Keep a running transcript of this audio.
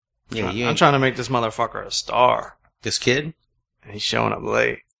Yeah, I'm trying to make this motherfucker a star. This kid? And he's showing up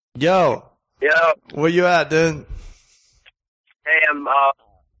late. Yo. Where you at, dude? Hey, I'm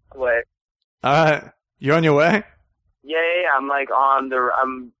wait. All right. You on your way? Yeah. I'm like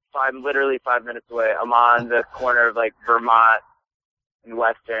I'm literally 5 minutes away. I'm on the corner of like Vermont and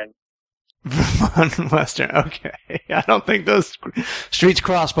Western. Vermont and Western. Okay. I don't think those streets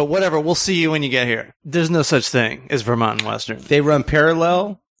cross, but whatever. We'll see you when you get here. There's no such thing as Vermont and Western. They run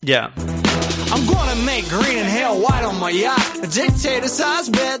parallel? Yeah. I'm gonna make green and hail white on my yacht. A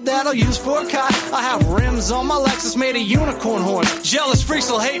dictator-sized bed that I'll use for a cot. I have rims on my Lexus made of unicorn horns. Jealous freaks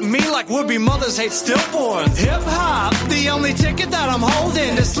will hate me like would-be mothers hate stillborns. Hip-hop, the only ticket that I'm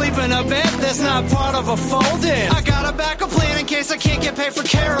holding to sleep in a bed that's not part of a fold-in. I got a backup plan in case I can't get paid for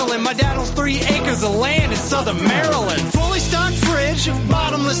caroling. My dad owns 3 acres of land in southern Maryland. Fully stocked fridge,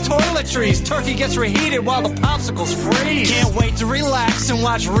 bottomless toiletries. Turkey gets reheated while the popsicles freeze. Can't wait to relax and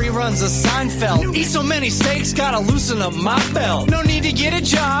watch reruns of Seinfeld. Eat so many steaks, gotta loosen up my belt. No need to get a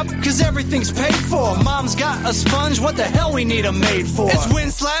job, cause everything's paid for. Mom's got a sponge, what the hell we need a maid for? It's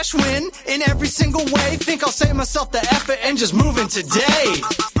win/win in every single way. Think I'll save myself the effort and just move in today.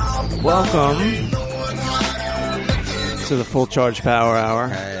 Welcome to the Full Charge Power Hour.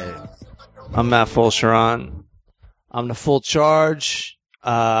 Hey. I'm Matt Fulcheron. I'm the Full Charge.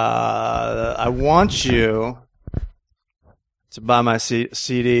 I want you to buy my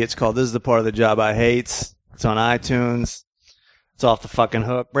CD. It's called This Is the Part of the Job I Hate. It's on iTunes. It's off the fucking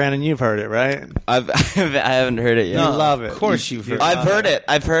hook. Brandon, you've heard it, right? I haven't heard it yet. You love it. Of course you've heard it.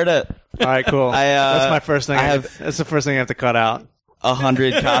 I've heard it. All right, cool. That's my first thing. That's the first thing I have to cut out.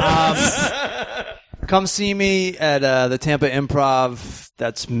 100 copies. Come see me at the Tampa Improv.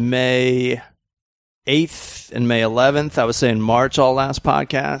 That's May 8th and May 11th. I was saying March all last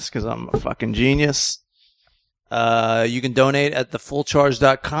podcast because I'm a fucking genius. You can donate at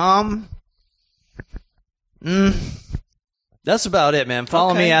thefullcharge.com. That's about it, man.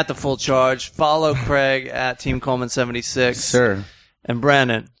 Follow me at The Full Charge. Follow Craig at Team Coleman 76. Sir. And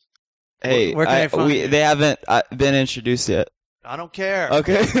Brandon. Hey, where can I find you? they haven't been introduced yet. I don't care.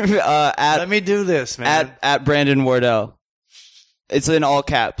 Okay. Let me do this, man. At Brandon Wardell. It's in all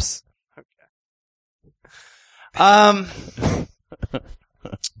caps. Okay.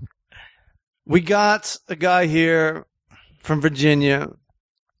 We got a guy here from Virginia,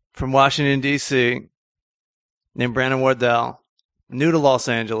 from Washington, D.C., named Brandon Wardell, new to Los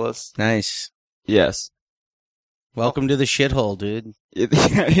Angeles. Nice. Yes. Welcome to the shithole, dude.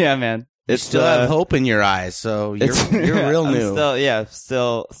 Yeah, man. You still have hope in your eyes, so you're real new.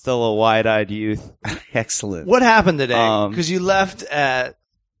 Still a wide-eyed youth. Excellent. What happened today? Because you left at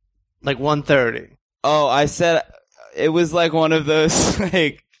like 1:30. Oh, I said it was like one of those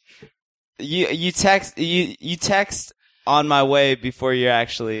like you text on my way before you're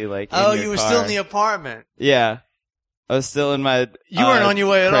actually like in your you were car. still in the apartment. Yeah. I was still in my You weren't on your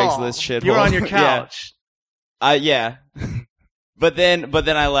way at all. Craigslist shithole. You were on your couch. Yeah. But then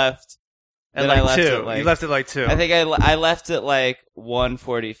I left. At then like I left 2. at like, You left at like 2. I think I left at like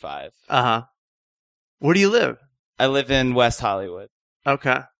 1:45. Uh-huh. Where do you live? I live in West Hollywood.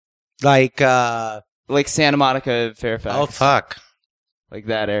 Okay. Like Santa Monica, Fairfax. oh fuck. Like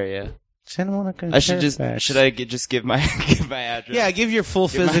that area. Santa Monica. I should just give my address? Yeah, give your full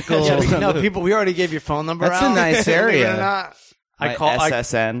physical. No, people. We already gave your phone number. That's out. a nice area. My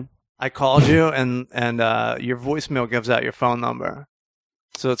SSN. I called you, and your voicemail gives out your phone number,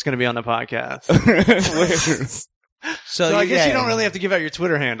 so it's going to be on the podcast. So I guess you don't really have to give out your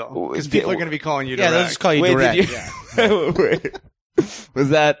Twitter handle because people are going to be calling you. Yeah, direct. they'll just call you direct. Wait. Was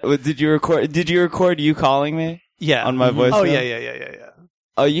that? Did you record? Did you record you calling me? Yeah, on my voicemail. Oh yeah.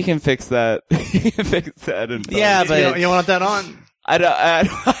 Oh, you can fix that. You can fix that. Yeah, but you don't want that on. I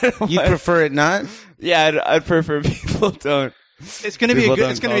don't. You prefer it not? Yeah, I'd prefer people don't. It's going to be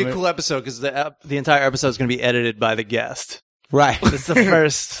a cool episode because the entire episode is going to be edited by the guest. Right. It's the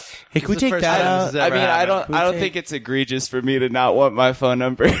first. Hey, can we take that out? I mean, I don't think it's egregious for me to not want my phone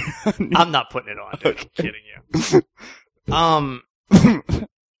number. I'm not putting it on, dude. Okay. I'm kidding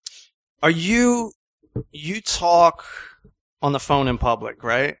you. Are you talk on the phone in public,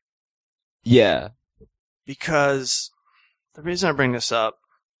 right? Yeah. Because the reason I bring this up,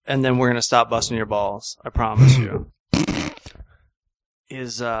 and then we're going to stop busting your balls, I promise you,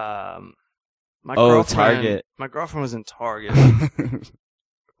 is my girlfriend. Target. My girlfriend was in Target.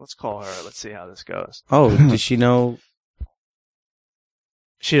 Let's call her. Let's see how this goes. Oh, does she know?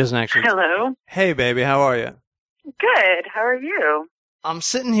 She doesn't actually. Hello. Hey, baby, how are you? Good. How are you? I'm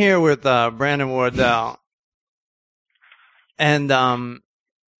sitting here with Brandon Wardell, and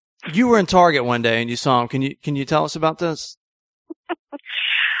you were in Target one day and you saw him. Can you tell us about this?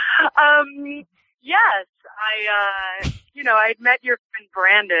 Yes, I'd met your friend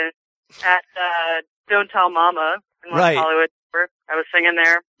Brandon at Don't Tell Mama in West Right. Hollywood. I was singing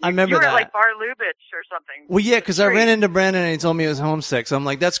there. I remember you were that. at like Bar Lubitsch or something. Well, yeah, because I Great. ran into Brandon and he told me he was homesick. So I'm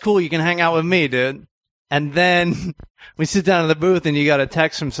like, that's cool. You can hang out with me, dude. And then we sit down in the booth and you got a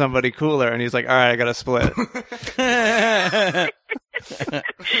text from somebody cooler. And he's like, all right, I got to split.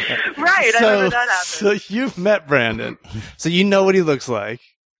 Right, I remember that happened. So you've met Brandon. So you know what he looks like.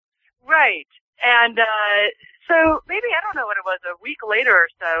 Right. And so maybe, I don't know what it was, a week later or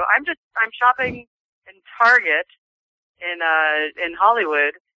so, I'm shopping in Target in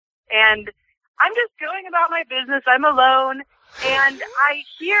Hollywood, and I'm just going about my business. I'm alone, and I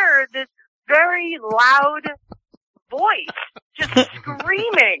hear this very loud voice just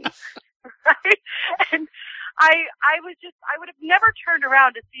screaming. Right? And I would have never turned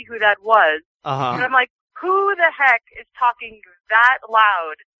around to see who that was. Uh-huh. And I'm like, who the heck is talking that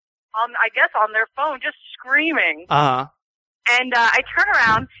loud I guess on their phone, just screaming. Uh-huh. And I turn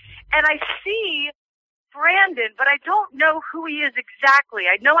around and I see Brandon, but I don't know who he is exactly.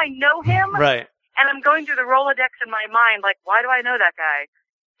 I know him. Right. And I'm going through the Rolodex in my mind, like, why do I know that guy?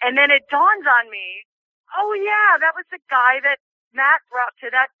 And then it dawns on me, oh yeah, that was the guy that Matt brought to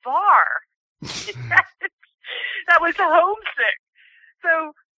that bar. That was homesick.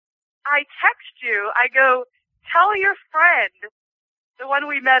 So I text you, I go, tell your friend, the one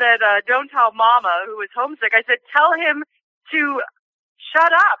we met at Don't Tell Mama, who was homesick, I said, tell him to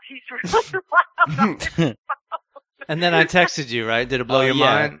shut up. He's really loud on his phone. And then I texted you, right? Did it blow your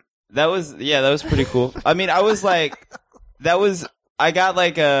mind? That was pretty cool. I mean, I was like, I got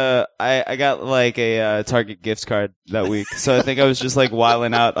like a Target gift card that week. So I think I was just like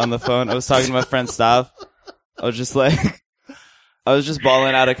wilding out on the phone. I was talking to my friend Stav. I was just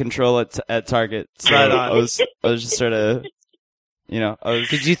balling out of control at Target. So Right on. I was just sort of,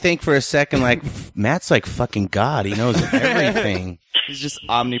 Did you think for a second, like, Matt's like fucking God. He knows everything. He's just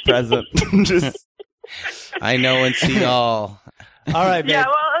omnipresent. Just, I know and see all. All right, babe. Yeah,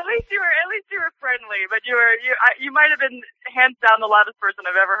 well, at least you were friendly, but you might have been hands down the loudest person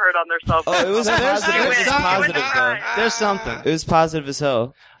I've ever heard on their cell phone. oh, it was positive. It was positive though. There's something. It was positive as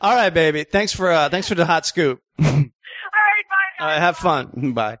hell. All right, baby. Thanks for the hot scoop. All right, bye. All right, have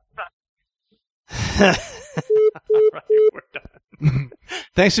fun. Bye. All right, we're done.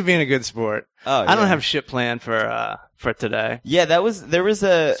 Thanks for being a good sport. Oh, I don't yeah. have shit planned for today. Yeah, there was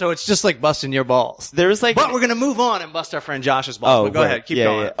a, So it's just like busting your balls. there was like, But we're going to move on and bust our friend Josh's balls. But go right. ahead. Keep Yeah,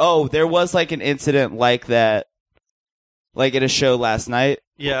 going. yeah. Oh, there was like an incident like that, like at a show last night.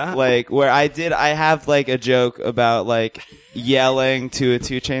 Yeah. Like where I have like a joke about like yelling to a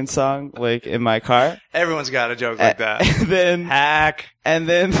 2 Chainz song like in my car. Everyone's got a joke like that. And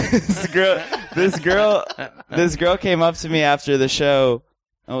then this girl came up to me after the show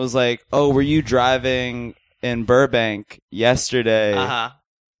and was like, "Oh, were you driving in Burbank yesterday? Uh-huh.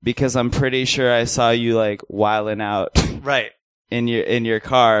 Because I'm pretty sure I saw you like wilding out Right. in your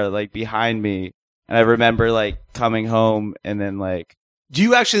car like behind me." And I remember like coming home and then like, Do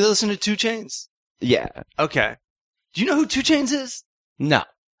you actually listen to 2 Chainz? yeah. Okay. Do you know who 2 Chainz is? No.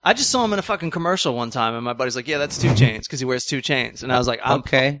 I just saw him in a fucking commercial one time, and my buddy's like, yeah, that's 2 Chainz, because he wears 2 Chainz. And I was like, I'm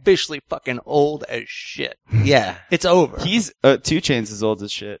Okay. officially fucking old as shit. Yeah. It's over. He's 2 Chainz is old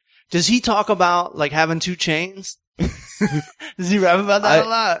as shit. Does he talk about, like, having 2 chains? Does he rap about that a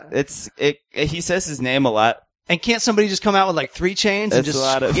lot? He says his name a lot. And can't somebody just come out with, like, 3 chains and That's just... a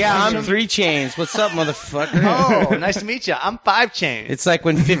lot of- Yeah, I'm 3 Chainz. What's up, motherfucker? Oh, nice to meet you. I'm 5 chains. It's like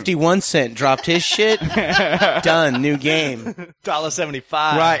when 51 Cent dropped his shit. Done. New game. $1.75.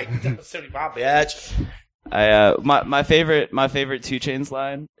 Right. $1.75, bitch. My favorite 2 Chainz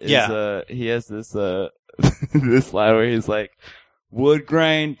line is, Yeah. he has this, this line where he's like, wood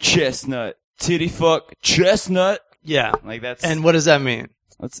grain, chestnut, titty fuck, chestnut. Yeah. Like that's, And what does that mean?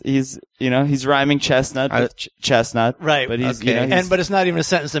 he's rhyming chestnut with chestnut. Right. But he's, Okay. But it's not even a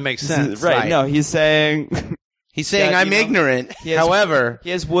sentence that makes sense. right. Right. No, he's saying, He's saying Yeah, I'm ignorant. he has- However,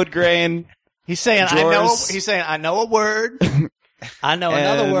 he has wood grain. He's saying, Drawers. I know a word. I know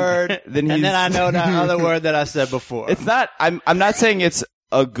another And word. then and then I he's- know that other word that I said before. It's not, I'm not saying it's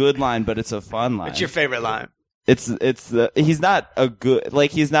a good line, but it's a fun line. What's your favorite line? He's not a good, like,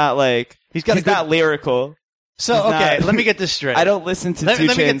 he's not like, He's got a good- not lyrical. So, He's okay, not- let me get this straight. I don't listen to Let 2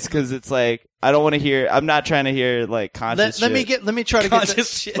 me get- Chainz because it's like, I don't want to hear, I'm not trying to hear like conscious let me shit. let me try to get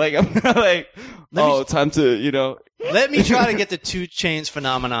the, Like, I'm not like, time to, let me try to get the 2 Chainz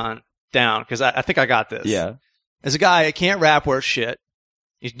phenomenon down, because I think I got this. yeah. There's a guy that can't rap worth shit.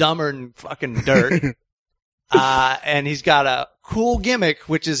 He's dumber than fucking dirt. And he's got a cool gimmick,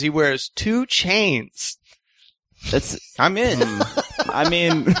 which is he wears 2 chains. That's, I'm in. I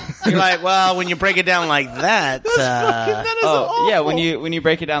mean, You're like, well, when you break it down like that, yeah, when you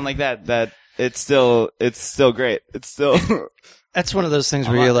break it down like that it's still great. It's still That's one of those things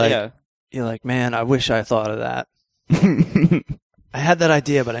where you're like, man, I wish I thought of that. I had that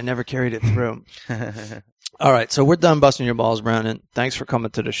idea, but I never carried it through. All right, so we're done busting your balls, Brandon. Thanks for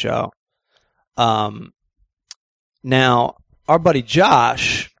coming to the show. Now, our buddy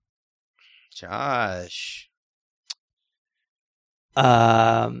Josh,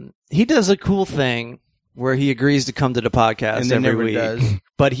 he does a cool thing where he agrees to come to the podcast And then every never week, does.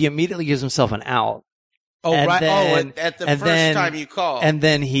 but he immediately gives himself an out. oh, And right. then- at the and first then- time you call. And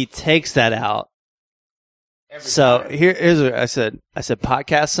then he takes that out. Every So time. here's what I said. I said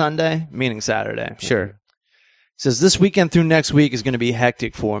podcast Sunday, meaning Saturday. Sure. Says this weekend through next week is going to be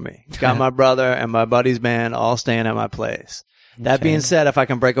hectic for me. Got my brother and my buddy's band all staying at my place. That Okay. being said, if I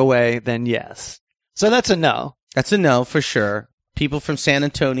can break away, then yes. So that's a no. That's a no for sure. People from San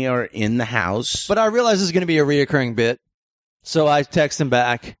Antonio are in the house. But I realize this is going to be a reoccurring bit. So I text him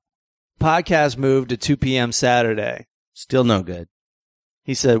back. Podcast moved to 2 p.m. Saturday. Still no good.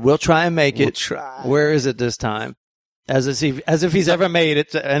 He said, we'll try and make We'll it. try. Where is it this time? As if he's ever made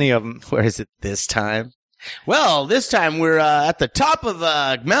it to any of them. Where is it this time? Well, this time we're at the top of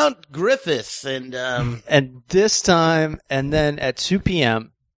Mount Griffith, and And this time, and then at 2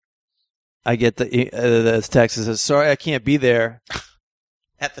 p.m., I get the text that says, sorry, I can't be there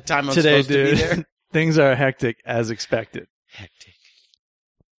at the time I'm today, supposed to be dude. there. Things are hectic as expected. Hectic.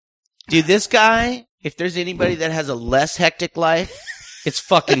 Dude, this guy, if there's anybody that has a less hectic life, it's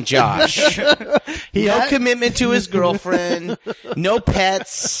fucking Josh. No commitment to his girlfriend, no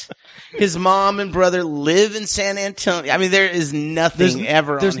pets. His mom and brother live in San Antonio. I mean, there is nothing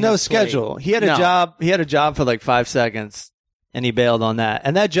ever There's on no his plate. schedule. He had a No. job. He had a job for like 5 seconds, and he bailed on that.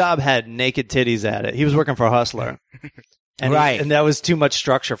 And that job had naked titties at it. He was working for Hustler, and Right. and that was too much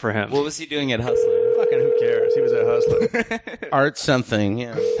structure for him. what was he doing at Hustler? Fucking who cares? He was at Hustler. Art something,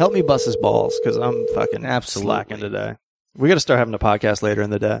 yeah. Help me bust his balls because I'm fucking Absolutely. slacking today. We got to start having a podcast later in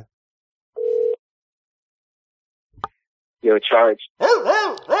the day. Yo, Charge.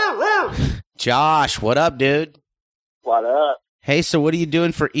 Josh, what up, dude? What up? Hey, so what are you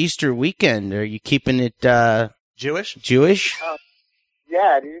doing for Easter weekend? Are you keeping it Jewish? Jewish?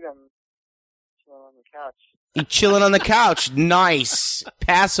 Yeah, dude, I'm chilling on the couch. You chilling on the couch. Nice.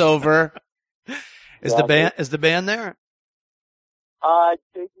 Passover. Is the band there?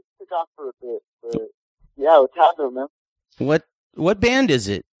 They just took off for a bit, but yeah, what's happening, man? What band is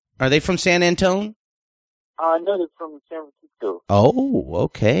it? Are they from San Antone? No, they're from San Francisco. Oh,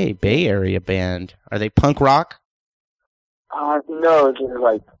 okay. Bay Area band. Are they punk rock? No, they're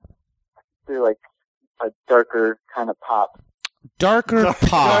like a darker kind of pop. Darker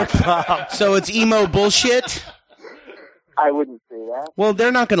pop. So it's emo bullshit? I wouldn't say that. Well,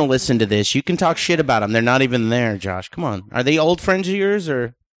 they're not going to listen to this. You can talk shit about them. They're not even there, Josh. Come on. Are they old friends of yours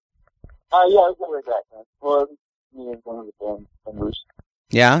or? Yeah, I go way back, man. Well, me and one of the band members.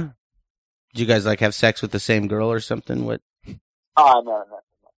 Yeah? Did you guys like have sex with the same girl or something? What? No, nothing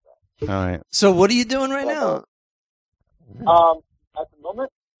like All right. So what are you doing right now? that. At the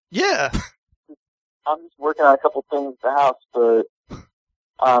moment, Yeah. I'm just working on a couple things at the house, but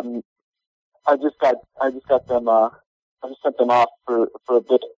I just sent them off for a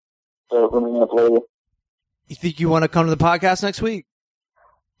bit. So we're meeting up later. You think you want to come to the podcast next week?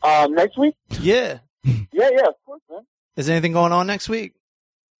 Next week? Yeah. Yeah, of course, man. Is anything going on next week?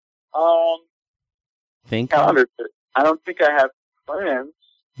 Think? Calendar. I don't think I have plans.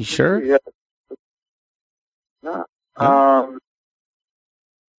 You sure? Yeah. No. I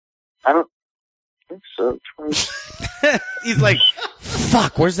don't think so. He's like,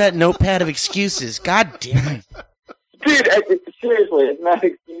 fuck, where's that notepad of excuses? God damn it. Dude, seriously, it's not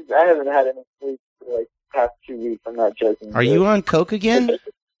an excuse. I haven't had any sleep for like the past 2 weeks. I'm not joking. Are you on coke again?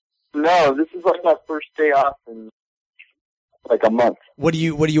 No, this is like my first day off in like a month. What are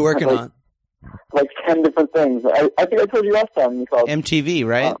you working on? Like 10 different things. I think I told you last time you called. MTV,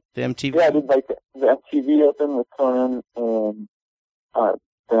 right? The MTV. Yeah, I did like the MTV Open with Conan, and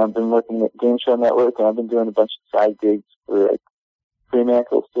then I've been working at Game Show Network, and I've been doing a bunch of side gigs for like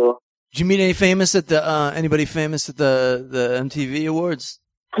Fremantle still. Did you meet anybody famous at the MTV Awards?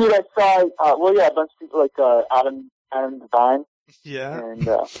 Dude, I saw a bunch of people like Adam Devine. Yeah. And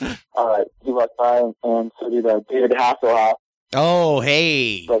he walked by, and so did David Hasselhoff. Oh,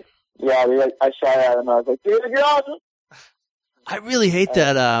 hey. But yeah, I shot at him. I was like, David, you're awesome. I really hate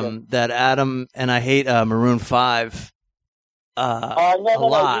that Adam, and I hate Maroon 5 No, a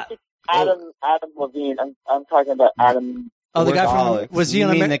lot. this is Adam Levine. I'm talking about Adam. Oh, the guy Workaholics. from was he You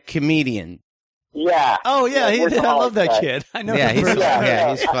on mean Amer- the comedian? Yeah. Oh yeah, I workaholic love that guy. kid. I know. Yeah, him he's personally.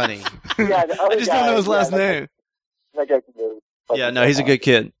 he's funny. Yeah, the other I just don't know his guy, last yeah, name. That guy can do it. Yeah, no, he's a good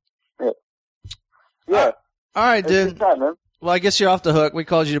kid. Yeah. All right, It's a good dude. time, man. Well, I guess you're off the hook. We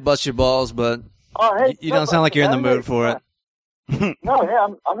called you to bust your balls, but Oh, hey. you don't sound like you're in the mood for it. No, yeah,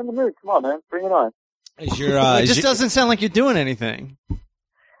 I'm in the mood. Come on, man. Bring it on. Is your It just doesn't sound like you're doing anything.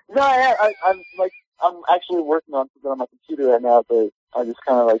 No, I'm actually working on something on my computer right now, but I just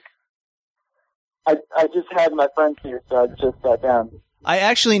kind of like, I just had my friends here, so I just sat down. I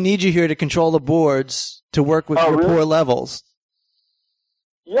actually need you here to control the boards to work with your really? poor levels.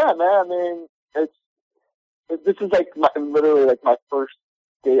 Yeah, man. I mean, this is like literally like my first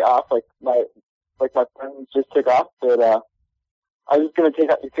day off. Like my friends just took off, but I was gonna take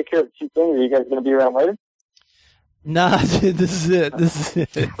care of a few things. Are you guys gonna be around later? Nah, dude, this is it.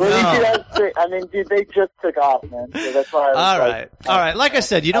 Well, I mean, dude, they just took off, man. So that's why. All right. Like I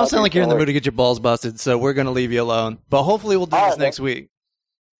said, you don't sound like you're in the mood to get your balls busted, so we're gonna leave you alone. But hopefully, we'll do this next week.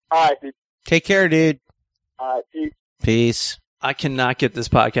 All right, dude. Take care, dude. All right, peace. Peace. I cannot get this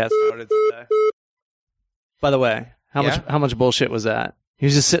podcast started today. By the way, how much bullshit was that? He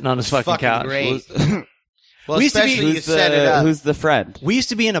was just sitting on his fucking couch. Great. Well, We used to be- especially you set it up. Who's the friend? We used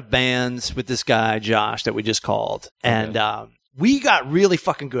to be in a band with this guy, Josh, that we just called. And we got really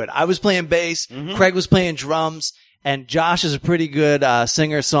fucking good. I was playing bass, Craig was playing drums, and Josh is a pretty good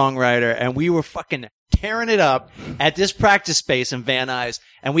singer-songwriter, and we were fucking tearing it up at this practice space in Van Nuys,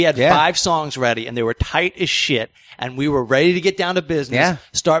 and we had 5 songs ready, and they were tight as shit, and we were ready to get down to business,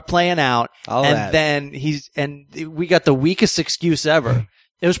 start playing out, then we got the weakest excuse ever.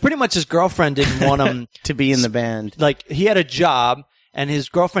 It was pretty much his girlfriend didn't want him to be in the band. Like, he had a job, and his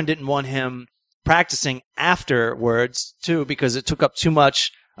girlfriend didn't want him practicing afterwards, too, because it took up too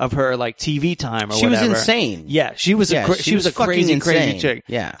much of her, like, TV time or She whatever. was insane. Yeah, she was a fucking crazy, crazy insane. chick.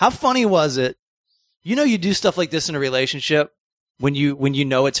 Yeah. How funny was it? You know, you do stuff like this in a relationship when you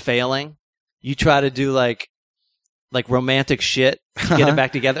know it's failing. You try to do like romantic shit to get it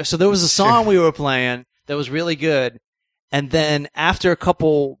back together. So there was a song we were playing that was really good. And then after a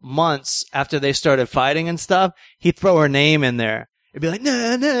couple months, after they started fighting and stuff, he'd throw her name in there. It'd be like,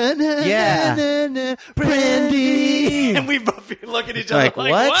 na, na, na, Yeah. na, na, Brandy. And we both be looking at each other Like,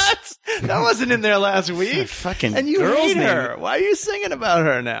 like, what? That wasn't in there last week. Fucking And you girl's hate name. her. Why are you singing about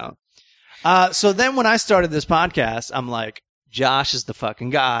her now? So then when I started this podcast, I'm like, Josh is the fucking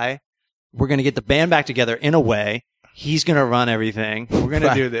guy. We're going to get the band back together in a way. He's going to run everything. We're going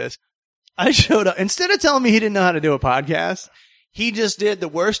to do this. I showed up. Instead of telling me he didn't know how to do a podcast, he just did the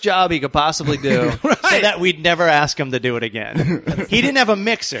worst job he could possibly do so that we'd never ask him to do it again. He didn't have a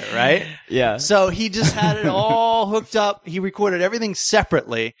mixer, right? Yeah. So he just had it all hooked up. He recorded everything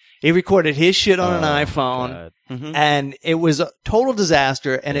separately. He recorded his shit on an iPhone, and it was a total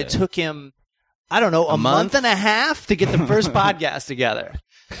disaster, and it took him, I don't know, a month and a half to get the first podcast together.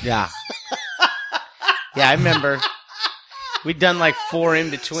 Yeah. Yeah, I remember. We'd done like 4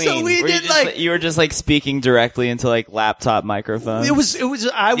 in between. So we did like you were just like speaking directly into like laptop microphones. it was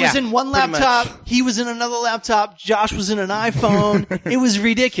I was in one pretty laptop, he was in another laptop, Josh was in an iPhone. It was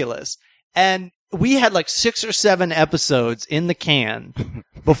ridiculous. And we had like 6 or 7 episodes in the can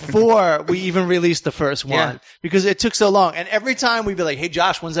before we even released the first one because it took so long. And every time we'd be like, "Hey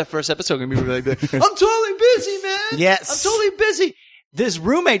Josh, when's that first episode going to be?" We'd be like, "I'm totally busy, man. Yes. I'm totally busy." This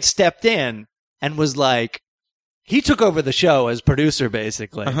roommate stepped in and was like, he took over the show as producer,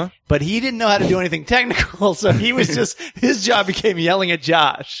 basically, but he didn't know how to do anything technical, so he was just, his job became yelling at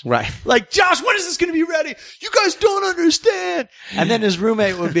Josh. Right. Like, Josh, when is this going to be ready? You guys don't understand. And then his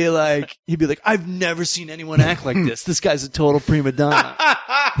roommate would be like, he'd be like, I've never seen anyone act like this. This guy's a total prima donna.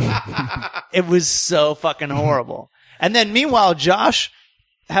 It was so fucking horrible. And then meanwhile, Josh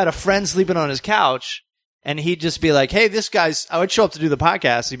had a friend sleeping on his couch, and he'd just be like, hey, I would show up to do the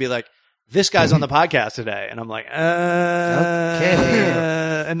podcast. He'd be like, this guy's on the podcast today. And I'm like, okay.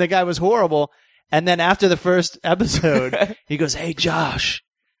 And the guy was horrible. And then after the first episode, he goes, hey, Josh,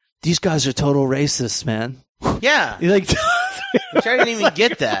 these guys are total racists, man. Yeah. He's like, Which I didn't even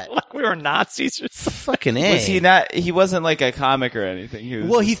get that. like we were Nazis or something. Fucking A. Was he not? He wasn't like a comic or anything. He was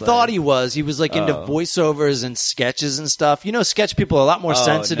Well, he just thought like, he was. He was like into voiceovers and sketches and stuff. You know, sketch people are a lot more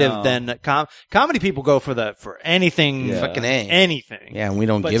sensitive than comedy people go for anything. Yeah. Fucking A. Anything. Yeah, and we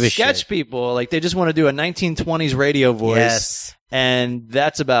don't But give a sketch shit. people, like, they just want to do a 1920s radio voice. Yes. And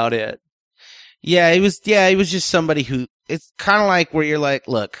that's about it. Yeah, he was just somebody who, it's kind of like where you're like,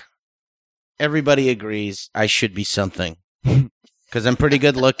 look, everybody agrees I should be something. Because I'm pretty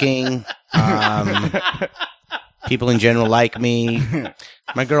good looking. People in general like me.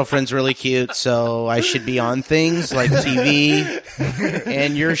 My girlfriend's really cute, so I should be on things like TV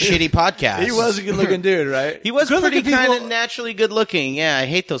and your shitty podcast. He was a good-looking dude, right? He was Good-looking pretty kind of people- naturally good-looking. Yeah, I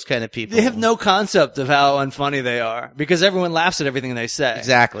hate those kind of people. They have no concept of how unfunny they are because everyone laughs at everything they say.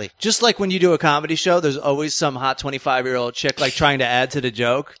 Exactly. Just like when you do a comedy show, there's always some hot 25-year-old chick like trying to add to the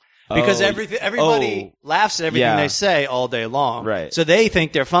joke because everybody laughs at everything they say all day long. Right. So they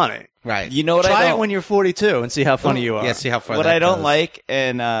think they're funny. Right. You know what? Try I it don't, when you're 42 and see how funny you are. Yeah, see how far what that I don't goes. like,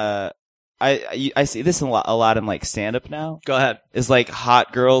 and I see this a lot in like stand up now. Go ahead. Is like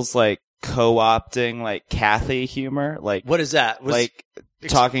hot girls like co-opting like Kathy humor, like What is that? like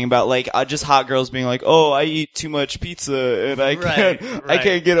talking about like just hot girls being like, oh, I eat too much pizza and I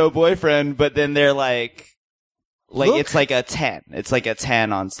can't get a boyfriend, but then they're like Look- it's like a 10. It's like a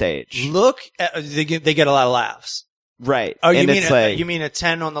 10 on stage, look, they get a lot of laughs. right? Oh, and you mean a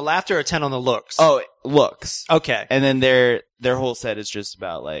 10 on the laughter or a 10 on the looks? oh, looks. Okay. And then their whole set is just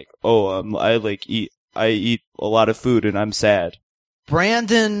about like, oh, I eat a lot of food and I'm sad.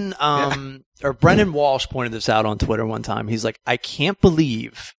 Brandon, or Brendan Walsh pointed this out on Twitter one time. He's like, I can't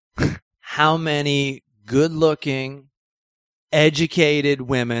believe how many good-looking, educated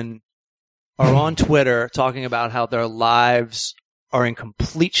women are on Twitter talking about how their lives are in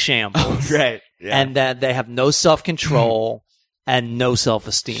complete shambles. Right. Yeah. And that they have no self-control and no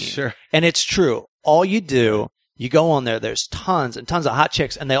self-esteem. Sure. And it's true. All you do, you go on there, there's tons and tons of hot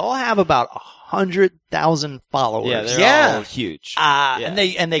chicks, and they all have about 100,000 followers. yeah, they're Yeah. all huge. And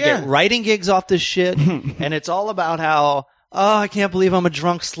they get writing gigs off this shit, and it's all about how, oh, I can't believe I'm a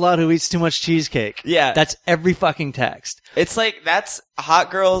drunk slut who eats too much cheesecake. Yeah. That's every fucking text. It's like that's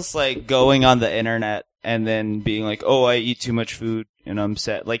hot girls like going on the internet and then being like, "Oh, I eat too much food and I'm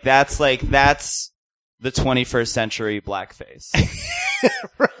sad." That's the 21st century blackface.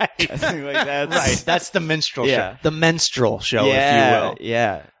 Right. I think like that's Right. That's the minstrel Yeah. show. The menstrual show, yeah, if you will.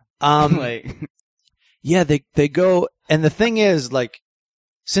 Yeah. Like, yeah, they go, and the thing is, like,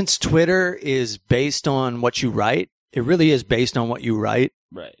 since Twitter is based on what you write, it really is based on what you write.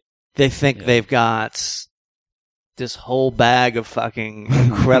 Right. They think they've got this whole bag of fucking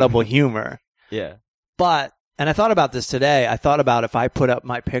incredible humor. Yeah. But, and I thought about this today. I thought about if I put up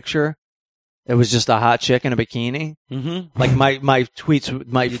my picture, it was just a hot chick in a bikini. Mm-hmm. Like my tweets,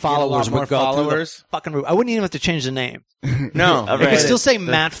 my followers more would go through the followers? fucking roof. I wouldn't even have to change the name. No. I could still say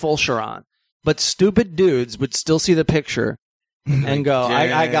Matt Fulcheron, but stupid dudes would still see the picture and go,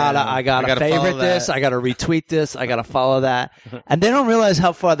 I gotta favorite follow this, that. I gotta retweet this, I gotta follow that. And they don't realize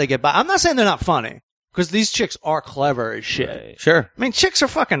how far they get by. I'm not saying they're not funny, because these chicks are clever as shit. Right. Sure. I mean, chicks are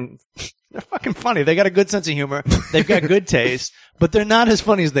they're fucking funny. They got a good sense of humor. They've got good taste, but they're not as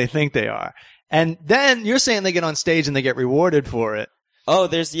funny as they think they are. And then you're saying they get on stage and they get rewarded for it. Oh,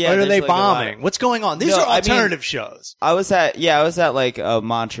 there's Or are there's, they like, a lot bombing? of- What's going on? These No, are I mean- alternative shows. I was at like a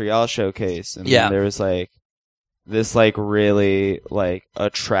Montreal showcase, and Yeah. there was like this like really like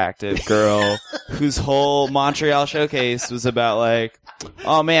attractive girl whose whole Montreal showcase was about like,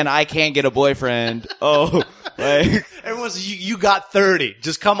 oh man, I can't get a boyfriend. Oh, like Everyone's, you got 30.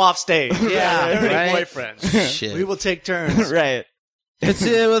 Just come off stage. Yeah, 30 right? boyfriends. Shit. We will take turns. right. It's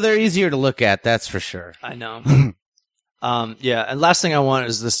well, they're easier to look at. That's for sure. I know. Yeah. And last thing I want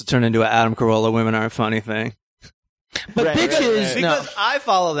is this to turn into an Adam Carolla women aren't funny thing. But Right, bitches, right. no. Because I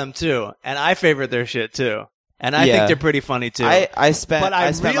follow them too. And I favorite their shit too. And I Yeah. think they're pretty funny too. I spent But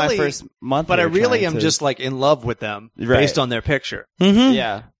I spent really- my first month, but I there really trying am to- just like in love with them Right. based on their picture. Mm-hmm.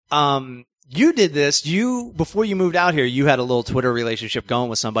 yeah. You did this. Before you moved out here, you had a little Twitter relationship going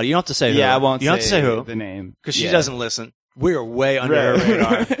with somebody. You don't have to say who. Yeah, I won't. You don't have to say who. the name Because she Yeah. doesn't listen. We're way under her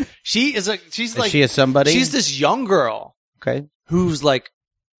radar. She's Is like, she a somebody? she's this young girl okay. who's like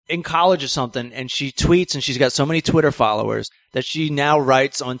in college or something, and she tweets, and she's got so many Twitter followers that she now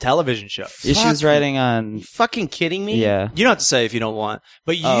writes on television shows. Yeah, she was writing on. You fucking kidding me? Yeah. You don't have to say if you don't want,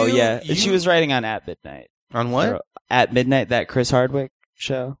 but you. Oh yeah. you- She was writing on At Midnight. On what? Or At Midnight, that Chris Hardwick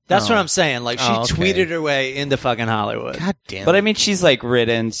show. That's Oh. what I'm saying. Like she Oh, okay. tweeted her way into fucking Hollywood. God damn. But I mean, she's like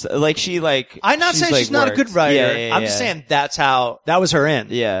written, like she like. I'm not saying like, she's not a good worked. writer. Yeah, I'm just saying that was her in.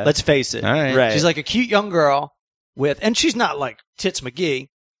 Yeah. Let's face it. All right. Right. She's like a cute young girl and she's not like Tits McGee.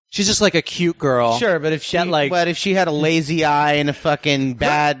 She's just like a cute girl. Sure, but if she That, if she had a lazy eye and a fucking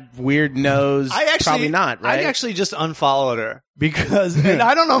bad weird nose, probably not, right? I actually just unfollowed her because, and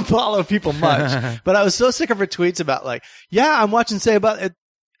I don't unfollow people much, but I was so sick of her tweets about like, yeah, I'm watching Say About It.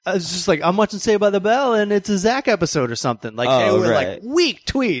 I was just like, I'm watching Say by the Bell and it's a Zach episode or something. Like they Oh, were right. like weak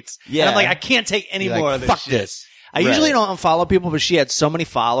tweets. Yeah. And I'm like, I can't take any You're more like, of this fuck shit. this. I usually Right. don't unfollow people, but she had so many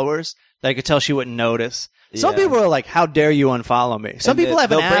followers that I could tell she wouldn't notice. Some people are like, "How dare you unfollow me?" Some people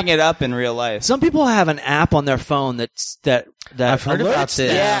have an they'll app. bring it up in real life. Some people have an app on their phone that I've heard about alerts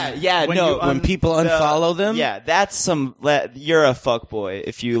this. them. Yeah, no. when people unfollow them. Yeah, that's you're a fuckboy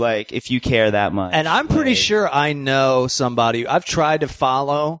if you care that much. And I'm pretty sure I know somebody. I've tried to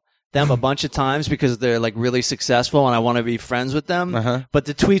follow them a bunch of times because they're like really successful and I want to be friends with them. Uh-huh. But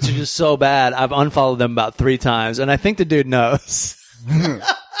the tweets are just so bad. I've unfollowed them about 3 times, and I think the dude knows.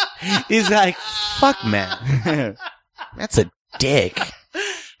 He's like, fuck, man. That's a dick.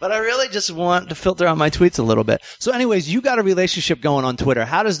 But I really just want to filter out my tweets a little bit. So anyways, you got a relationship going on Twitter.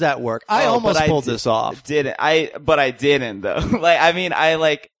 How does that work? I almost pulled this off. But I didn't though.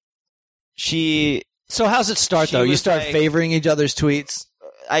 So how's it start She though? You was start like- favoring each other's tweets?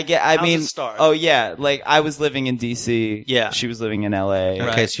 How's it start? Oh yeah, like I was living in DC. Yeah. She was living in LA.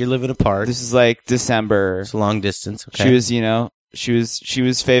 Okay, so you're living apart. This is like December. It's a long distance. Okay. She was, she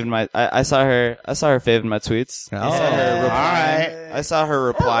was faving my. I saw her faving my tweets. Oh, I saw her replying. alright. I saw her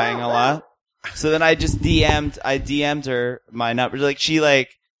replying a lot. So then I just DM'd her my number. Like she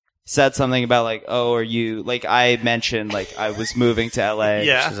said something about are you I mentioned I was moving to LA.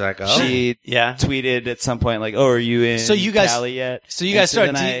 Yeah. She's like, oh. She Yeah. tweeted at some point are you in So you guys- Cali yet? So you guys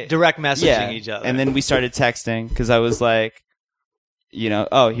And start then direct messaging yeah. each other. And then we started texting because I was like,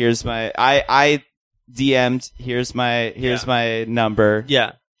 here's my I DM'd here's my number.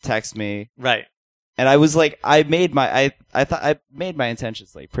 yeah, Text me. right. And I was like, I thought I made my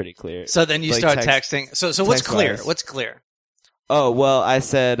intentions pretty clear. So then you Like start text- texting. So what's clear? text-wise. What's clear? Oh well, I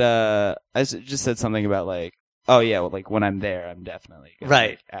said just said something about when I'm there, I'm definitely gonna,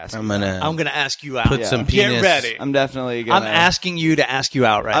 Right. ask. I'm you gonna out. I'm going to ask you out. put Yeah. some Get penis. ready. I'm definitely gonna. I'm asking you to ask you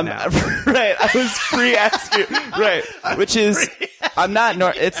out right now. Right. I was free asking. Right. Which is, I'm not.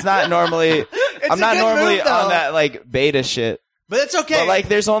 It's not normally. I'm a not good normally move, though. on that beta shit. But it's okay.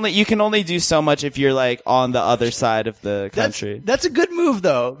 But you can only do so much if you're on the other side of the country. That's a good move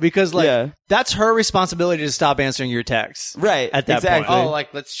though, because Yeah. that's her responsibility to stop answering your texts. Right. At that exactly. point. Oh,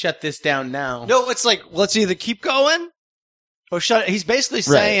 let's shut this down now. No, it's let's either keep going or shut it. He's basically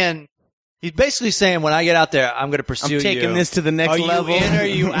saying, when I get out there, I'm going to pursue you. I'm taking this to the next Are level. you in or are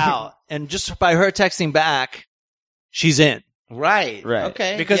you out? And just by her texting back, she's in. Right. Right.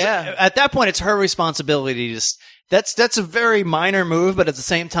 Okay. Because yeah. at that point, it's her responsibility to. That's a very minor move, but at the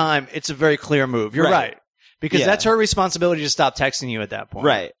same time, it's a very clear move. You're Right. right. Because Yeah. that's her responsibility to stop texting you at that point.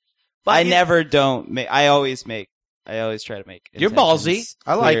 Right. But I you- never don't make. I always try to make. You're intentions ballsy.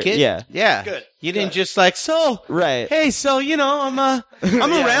 I like clear. it. Yeah. Yeah. Good. You didn't just so. Right. Hey, so I'm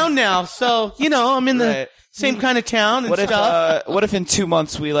Yeah. around now. So I'm in the Right. same kind of town and What stuff. if in 2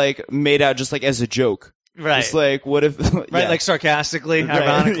 months we made out just as a joke? Right. Just what if Right. yeah. Like sarcastically, Right.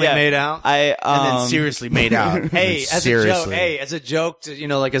 ironically Yeah. made out. I and then seriously made out. Hey, as seriously. a joke. Hey, as a joke,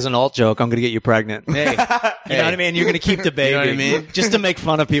 as an alt joke, I'm going to get you pregnant. Hey, You know what I mean? You're going to keep the baby. You know what I mean? Just to make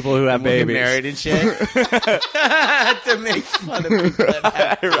fun of people who have We'll get babies. married and shit. To make fun of people that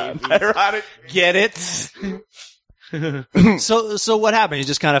have babies. ironic. Get it? So what happened? You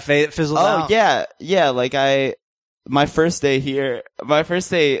just kind of fizzled out? Yeah. My first day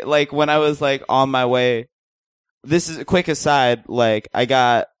when I was on my way. This is a quick aside.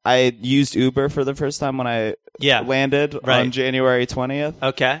 I used Uber for the first time when I Yeah. landed Right. on January 20th,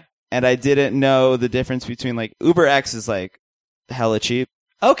 Okay. and I didn't know the difference between Uber X is hella cheap,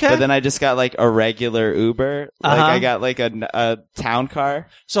 Okay. but then I just got a regular Uber. Uh-huh. I got a town car.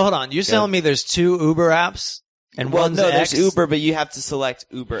 So hold on. You're telling me there's 2 Uber apps and one's no, X? there's Uber, but you have to select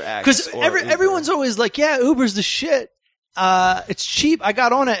Uber X. Because or Uber. everyone's always like, yeah, Uber's the shit. It's cheap. I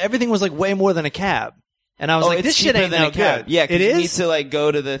got on it. Everything was way more than a cab. And I was like, it's this shit cheaper ain't than no a cab. good. Yeah, 'cause it you need is? to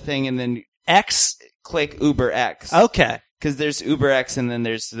go to the thing and then X? click Uber X. Okay. Because there's Uber X and then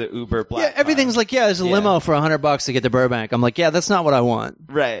there's the Uber Black. Yeah, everything's car. there's a Yeah. limo for $100 to get to Burbank. I'm like, yeah, that's not what I want.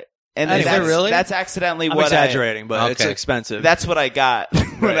 Right. And Is then it really? that's accidentally I'm what exaggerating, but it's Okay. expensive. that's what I got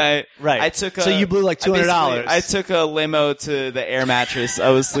when Right. I took a, So you blew $200. I took a limo to the air mattress I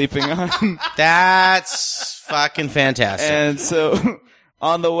was sleeping on. That's fucking fantastic. And so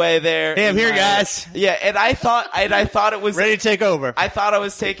on the way there. Hey, I'm here, guys. Yeah, and I thought it was ready to take over. I thought I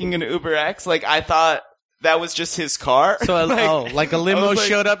was taking an Uber X. I thought that was just his car. So, a limo I was like,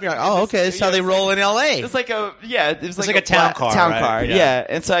 showed up. You're like, oh, okay, that's how they roll in L.A. It's it was like a town car, Town right? car, Yeah. yeah.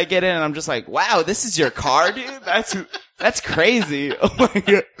 And so I get in and I'm just like, wow, this is your car, dude? That's crazy. Oh my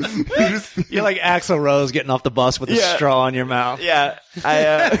god. You're like Axl Rose getting off the bus with a Yeah. straw in your mouth. Yeah.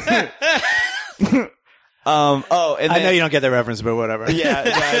 And I then, know you don't get that reference, but whatever. Yeah.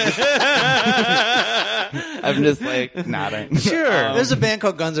 I'm just nodding. Sure. There's a band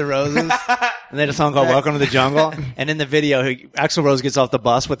called Guns N' Roses, and they had a song called "Welcome to the Jungle." And in the video, Axl Rose gets off the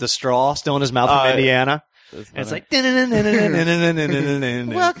bus with the straw still in his mouth from Indiana. And funny. it's like.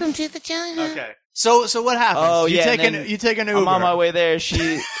 Welcome to the jungle. Okay. So what happens? Oh, you yeah, take and an then you take an Uber. I'm on my way there.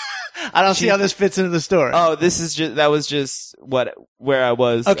 She. I don't see how this fits into the story. Oh, that was just where I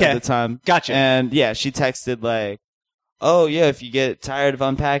was Okay. at the time. Gotcha. And yeah, she texted like, "Oh yeah, if you get tired of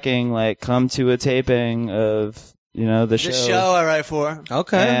unpacking, like come to a taping of the show." The show I write for.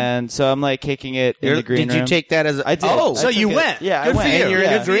 Okay. And so I'm like kicking it in the green did room. you take that as a... I did. Oh, So I you took it. went. Yeah, Good I went. for you. and you're in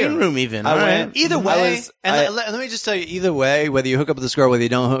Yeah. the green room even. I All went. right. Either I way, was- let me just tell you, either way, whether you hook up with this girl, whether you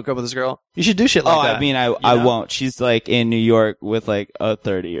don't hook up with this girl, you should do shit like that. I mean, I know? won't. She's like in New York with like a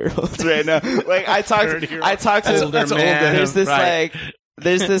 30-year-old right now. Like I talked to That's older, man. There's this Right.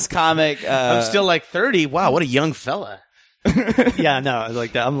 there's this comic. I'm still like 30. Wow, what a young fella. Yeah, no, I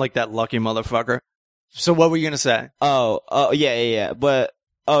like that. I'm like that lucky motherfucker. So what were you gonna say? Oh, yeah. But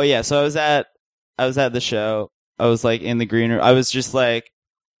so I was at the show. I was like in the green room. I was just like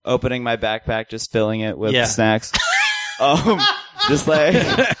opening my backpack, just filling it with snacks. Just like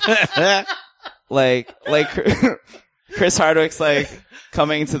Chris Hardwick's like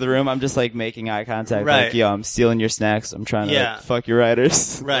coming into the room. I'm just like making eye contact. Right. Like, yo, I'm stealing your snacks. I'm trying to Yeah. like, fuck your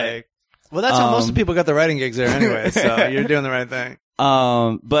writers. Right. Like, Well, that's how most of the people got their writing gigs there anyway. So you're doing the right thing.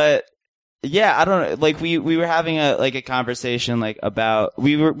 but yeah, I don't know. Like we were having a conversation like about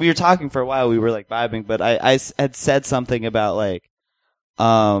we were talking for a while. We were like vibing, but I had said something about like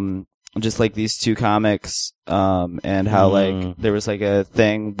just like these two comics and how like there was like a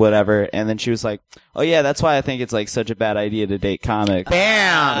thing whatever, and then she was like, "Oh yeah, that's why I think it's like such a bad idea to date comics."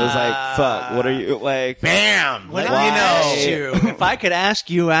 Bam! I was like, "Fuck, what are you like?" Bam! When Let I me asked know. you if I could ask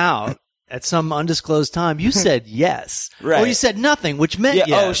you out at some undisclosed time, you said yes, Right. or you said nothing, which meant Yeah.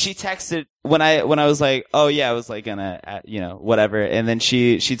 yes. Oh, she texted when I was like, "Oh yeah," I was like gonna, whatever, and then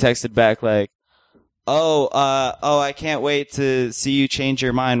she texted back like, "Oh, I can't wait to see you change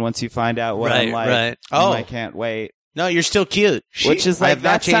your mind once you find out what I'm like." Right. Oh. I can't wait. No, you're still cute. Which is I like have not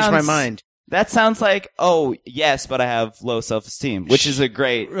that changed my sounds- mind. That sounds like, oh yes, but I have low self-esteem, which is a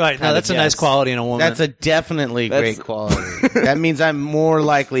great Right. No, kind that's of a nice yes. quality in a woman. That's a definitely That's- great quality. That means I'm more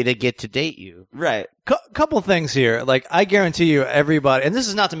likely to get to date you. Right. Couple things here. Like, I guarantee you, everybody, and this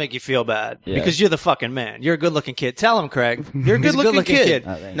is not to make you feel bad, Yeah. because you're the fucking man. You're a good looking kid. Tell him, Craig. You're a He's a good-looking good-looking kid.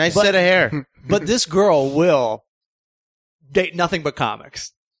 Oh, thank Nice But- set of hair. But this girl will date nothing but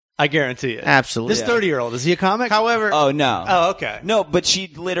comics. I guarantee it. Absolutely. This 30-year-old, is he a comic? However, Oh no. Oh, okay. No, but she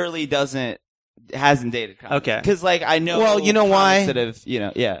literally hasn't dated comics. Okay. Because like I know. Well, you know why? comics that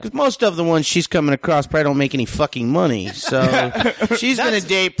have, yeah. because most of the ones she's coming across probably don't make any fucking money. So she's going to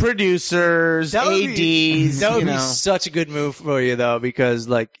date producers, That would ADs. That would you be know. such a good move for you, though, because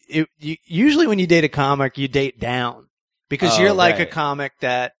like usually when you date a comic, you date down because Oh, you're like a right. comic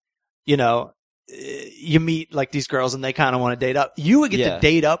that you meet like these girls and they kind of want to date up. You would get Yeah. to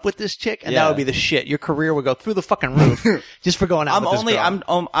date up with this chick, and that Yeah. would be the shit. Your career would go through the fucking roof just for going out. I'm with this only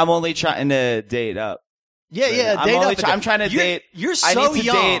girl. I'm only trying to date up. yeah. I'm Date only up. I'm trying to date. You're I so need to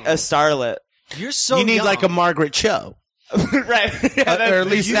young. date a starlet. You're so You need young. like a Margaret Cho, Right. or at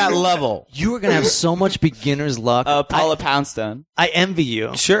least that level. You are gonna have so much beginner's luck. Paula Poundstone. I envy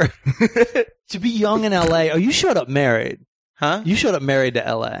you. Sure. To be young in LA. Oh, you showed up married. Huh? You showed up married to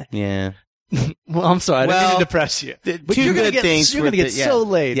LA. Yeah. Well, I'm sorry. I didn't mean Well, to depress you. Two But you're gonna good get, things. You're going to with get it, so yeah.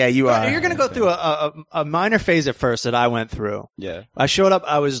 late. Yeah, you are. You're going to go through a minor phase at first that I went through. Yeah. I showed up.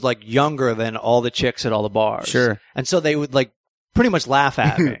 I was like younger than all the chicks at all the bars. Sure. And so they would like pretty much laugh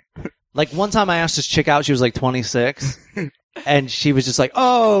at me. Like one time I asked this chick out. She was like 26, and she was just like,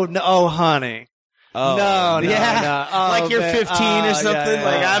 "Oh no, honey." Oh. No, Yeah. no. Oh, Like you're man. 15 Oh, or something. yeah,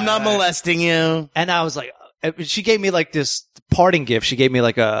 Like, yeah, I'm not yeah. molesting you. And I was like, she gave me like this parting gift. She gave me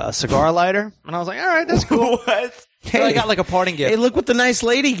like a cigar lighter, and I was like, all right, that's cool. What? So I got like a parting gift. Hey, look what the nice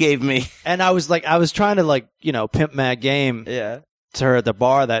lady gave me. And I was trying to like, pimp my game Yeah. to her at the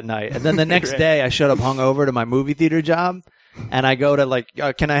bar that night. And then the next Right. day I showed up hungover to my movie theater job. And I go to like,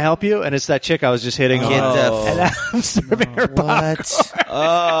 can I help you? And it's that chick I was just hitting Get on. the And I'm serving her popcorn. What?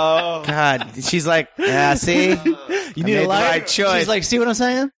 Oh. God. She's like, yeah, see? You I need made a the light? right choice. She's like, see what I'm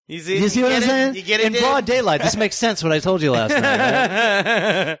saying? You You see what I'm get it? saying? You get it? In broad daylight. This makes sense what I told you last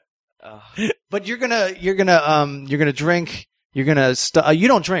night. Right? But you're gonna drink. You're gonna you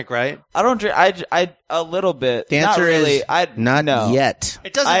don't drink, right? I don't drink. I a little bit. The Not answer really. is I not no. yet.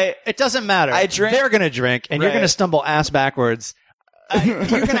 It doesn't matter. I drink- They're gonna drink, and you're Right. gonna stumble ass backwards. You're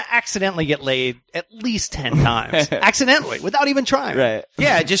gonna accidentally get laid at least 10 times, accidentally, without even trying. Right.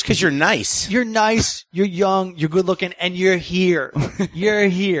 Yeah, just because you're nice. You're nice, you're young, you're good looking, and you're here. You're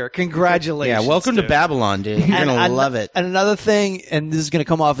here. Congratulations. Yeah, welcome to dude. Babylon, dude. You're And going to love it. And another thing, and this is gonna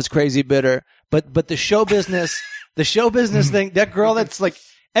come off as crazy bitter, but the show business thing, that girl that's like,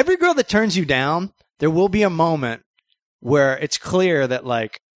 every girl that turns you down, there will be a moment where it's clear that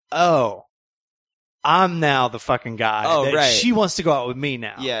like, oh, I'm now the fucking guy. Oh, that right. She wants to go out with me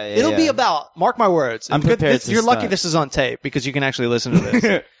now. Yeah, yeah, It'll be yeah. about, mark my words. I'm prepared to You're lucky stunt. this is on tape because you can actually listen to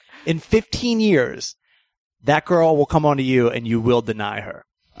this. In 15 years, that girl will come onto you and you will deny her.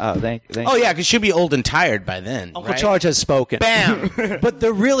 Oh, thank Oh yeah, because she'll be old and tired by then. Uncle right? Charge has spoken. Bam. But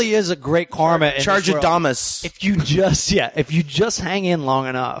there really is a great karma in Charge this world. Adamus. If you just hang in long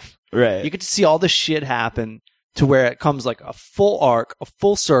enough, Right. you get to see all this shit happen to where it comes like a full arc, a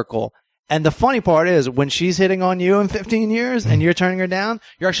full circle. And the funny part is when she's hitting on you in 15 years and you're turning her down,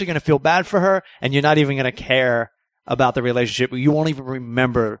 you're actually going to feel bad for her and you're not even going to care about the relationship. You won't even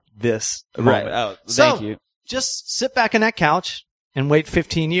remember this Right. moment. Oh, So, thank you. Just sit back in that couch and wait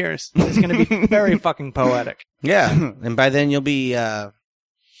 15 years. It's going to be very fucking poetic. Yeah, and by then you'll be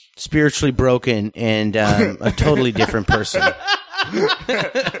spiritually broken and a totally different person.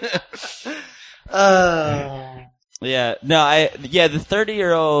 Yeah. No, the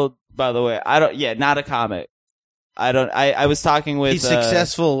 30-year-old, by the way, not a comic. I was talking with, He's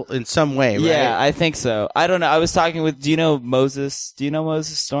successful in some way, right? Yeah, I think so. I don't know. I was talking with, do you know Moses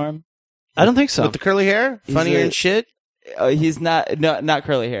Storm? I don't think so. With the curly hair? He's Funnier a- and shit? He's not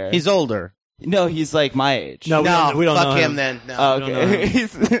curly hair. He's older. No, he's like my age. No, we don't fuck know him then. No. Oh, we don't know okay. him.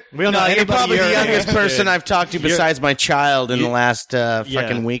 He's- We don't No, know you're anybody probably your the youngest age, person dude. I've talked to besides my child in the last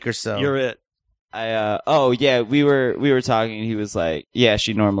fucking week or so. You're it. we were talking and he was like, yeah,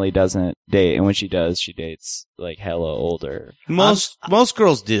 she normally doesn't date, and when she does, she dates like hella older. Most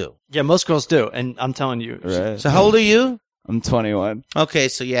girls do. Yeah, most girls do, and I'm telling you. Right. So how old are you? I'm 21. Okay,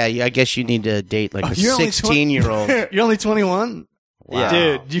 so yeah, I guess you need to date like a you're only 16-year-old. You're only 21? Wow.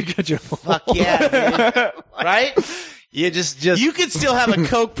 Dude, you got your Fuck yeah, dude. Right? You just You could still have a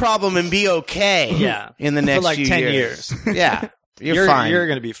coke problem and be okay. Yeah. In the next for like few 10 years. years. Yeah. You're fine. You're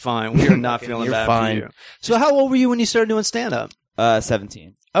going to be fine. We are not feeling You're bad fine. for you. So how old were you when you started doing stand up?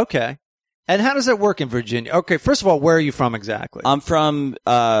 17. Okay. And how does that work in Virginia? Okay, first of all, where are you from exactly? I'm from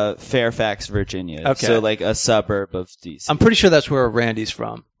Fairfax, Virginia. Okay. So like a suburb of DC. I'm pretty sure that's where Randy's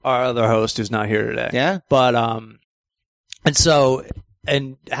from, our other host who's not here today. Yeah? But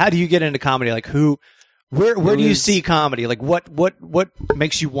and how do you get into comedy? Like where do you see comedy? Like what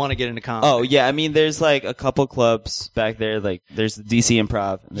makes you want to get into comedy? Oh yeah, I mean, there's like a couple clubs back there. Like there's the DC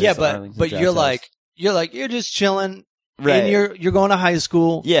Improv. And there's yeah, the but Arlington but Jazz you're House. you're just chilling, Right. and you're going to high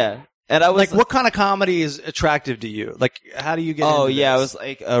school. Yeah, and I was Like what kind of comedy is attractive to you? Like how do you get? Oh into yeah, I this? was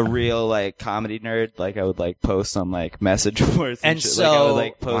like a real like comedy nerd. Like I would like post on like message boards and, And shit. Like I would so-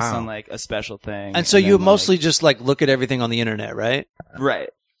 like post Wow. on like a special thing. And so you then, mostly just like look at everything on the internet, right? right?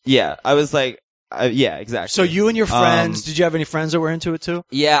 Yeah, I was like, yeah, exactly. So you and your friends, Um, did you have any friends that were into it too?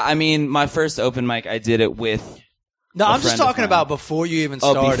 Yeah, I mean, my first open mic, I did it with. No, A I'm just friend of talking mine. about before you even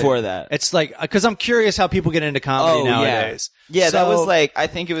Oh, started. before that. It's like, because I'm curious how people get into comedy nowadays. Yeah, that So- was like, I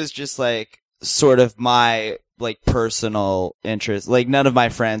think it was just like sort of my like personal interest. Like none of my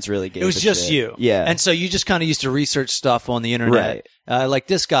friends really gave It was a just shit. you. Yeah. And so you just kind of used to research stuff on the internet. Right. Like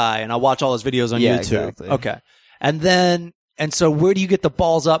this guy, and I watch all his videos on Yeah, YouTube. exactly. Okay. And so where do you get the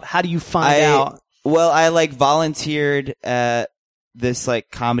balls up? How do you find out? Well, I like volunteered at this like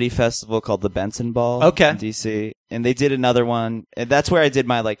comedy festival called the Benson Ball Okay. in DC, and they did another one, and that's where I did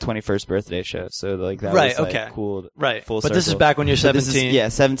my like 21st birthday show. So like that Right, was like okay. cool. Right. Full But this is circle. back when you're So this is- 17. yeah,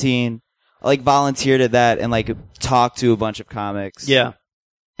 17. I like volunteered at that and like talked to a bunch of comics. Yeah.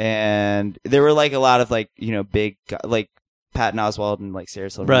 And there were like a lot of like, you know, big, like Patton Oswalt and like Sarah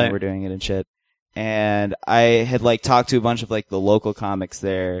Silverman Right. were doing it and shit. And I had like talked to a bunch of like the local comics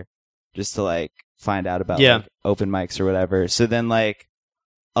there just to like find out about Yeah. like, open mics or whatever. So then like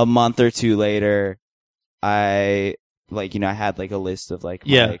a month or two later, I like, you know, I had like a list of like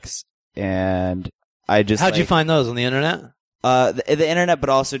Yeah. mics and I just How'd you like, find those on the internet? the internet, but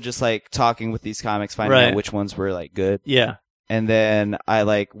also just like talking with these comics, finding Right. out which ones were like good. Yeah. And then I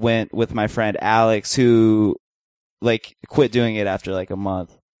like went with my friend Alex, who like quit doing it after like a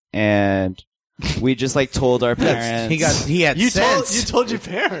month, and we just like told our parents. He had sense. You told your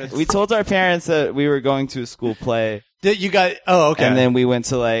parents. We told our parents that we were going to a school play, You got, oh, okay. and then we went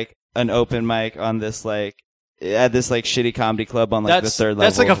to like an open mic on this like at this like shitty comedy club on like the third level.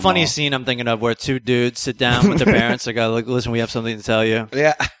 That's like a of the funny mall. scene I'm thinking of where two dudes sit down with their parents. They go, "Look, listen, we have something to tell you.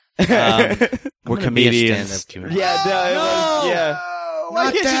 Yeah. We're gonna be a comedians." stand-up comedian. Yeah, no, it was, yeah, Why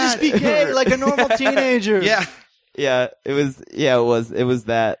Not can't you just that. be gay like a normal teenager? Yeah. yeah. It was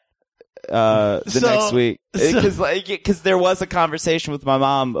that. The So- next week, because there was a conversation with my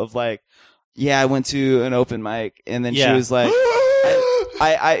mom of like, yeah, I went to an open mic, and then she Yeah. was like,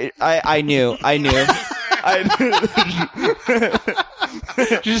 I knew.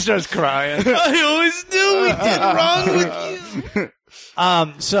 She just starts crying. I always knew we did wrong with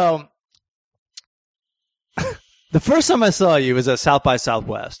you. So the first time I saw you was at South by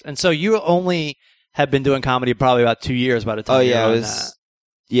Southwest, and so you only had been doing comedy probably about 2 years by the time. yeah, you were it on was. that.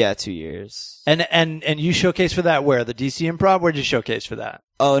 Yeah, 2 years. And you showcased for that where? The DC Improv? Where'd you showcase for that?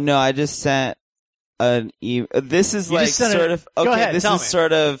 Oh no, I just sent an email. This is You like just sent sort it- of Go okay. ahead, This tell is me.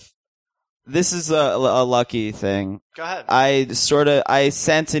 sort of. This is a lucky thing. Go ahead. I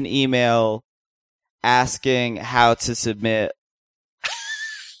sent an email asking how to submit.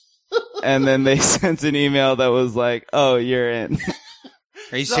 And then they sent an email that was like, "Oh, you're in."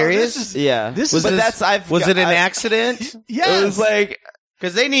 Are you So serious? this is- Yeah. This but is- that's I've Was it an I- accident? Yes. It was like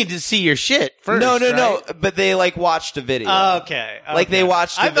Because they need to see your shit first. no, right? but they like watched a video. Okay. Like, they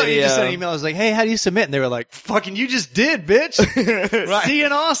watched the I thought you just video. sent an email. I was like, hey, how do you submit? And they were like, fucking, you just did, bitch. Right. See you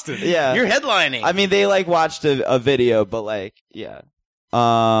in Austin. Yeah. You're headlining. I mean, they like watched a video, but like, yeah.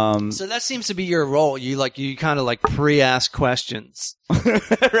 So So that seems to be your role. You kind of like pre-ask questions and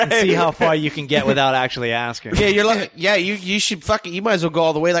right. see how far you can get without actually asking. yeah, you're like, yeah, you should fucking, you might as well go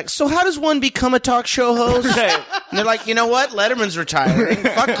all the way. Like, so how does one become a talk show host? Right. And they're like, you know what? Letterman's retiring.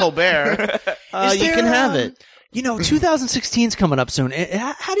 Fuck Colbert. Is You there, can have it. 2016's coming up soon.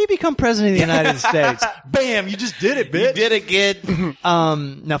 How do you become president of the United States? Bam, you just did it, bitch. You did it, kid.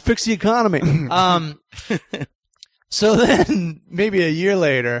 Now fix the economy. So then maybe a year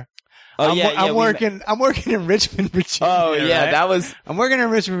later, Oh, I'm, yeah, I'm yeah, working in Richmond, Virginia. Oh yeah, right? that was. I'm working in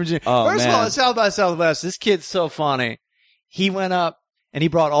Richmond, Virginia. Oh, First of all, man. at South by Southwest, this kid's so funny. He went up and he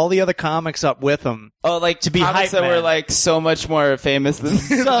brought all the other comics up with him. Oh, like To be comics hype that were man. like so much more famous than.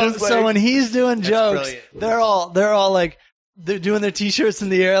 So when he's doing jokes, brilliant. they're all like they're doing their t-shirts in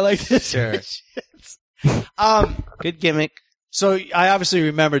the air like this. Sure. Good gimmick. So I obviously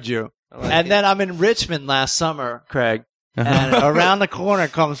remembered you. And then I'm in Richmond last summer, Craig. And around the corner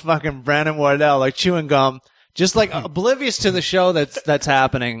comes fucking Brandon Wardell, like chewing gum, just like oblivious to the show that's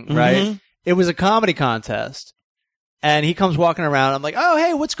happening, right? It was a comedy contest. And he comes walking around. I'm like, oh,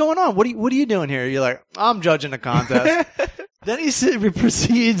 hey, what's going on? What are you doing here? You're like, I'm judging a contest. Then he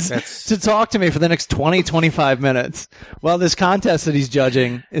proceeds to talk to me for the next 20, 25 minutes while this contest that he's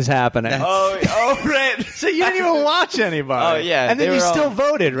judging is happening. Oh, right. So you didn't even watch anybody. Oh, yeah, And then they you were still all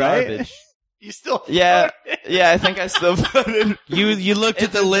voted, right? Garbage. You still Yeah, yeah. I think I still voted. You looked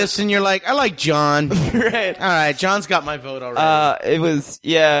at the list and you're like, I like John. Right. All right, John's got my vote already. It was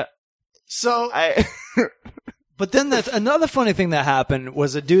So, I. but then another funny thing that happened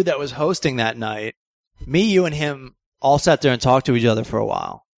was a dude that was hosting that night. Me, you, and him all sat there and talked to each other for a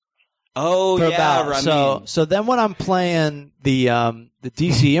while. Oh For yeah, about- Ramin. so then when I'm playing the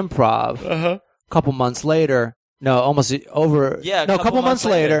DC Improv, a couple months later, no, almost over. Yeah, no, a couple months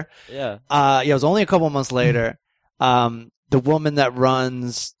later. Yeah. It was only a couple months later. The woman that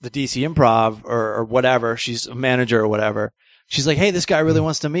runs the DC Improv or whatever, she's a manager or whatever. She's like, "Hey, this guy really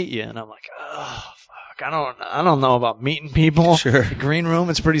wants to meet you," and I'm like, "Oh fuck, I don't know about meeting people." Sure. The green room,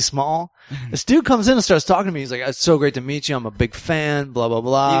 it's pretty small. This dude comes in and starts talking to me. He's like, "It's so great to meet you. I'm a big fan." Blah blah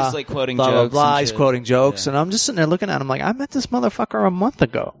blah. He was like quoting blah jokes. blah blah. and He's shit. quoting jokes, Yeah. and I'm just sitting there looking at him like, I met this motherfucker a month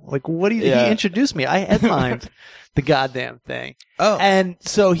ago. Like, what do you? Yeah. He introduced me. I headlined the goddamn thing. Oh. And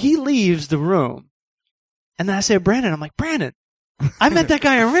so he leaves the room. And then I say, Brandon, I'm like, Brandon, I met that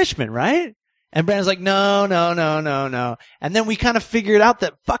guy in Richmond, right? And Brandon's like, no. And then we kind of figured out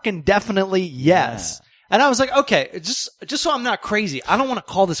that fucking definitely yes. And I was like, okay, just so I'm not crazy, I don't want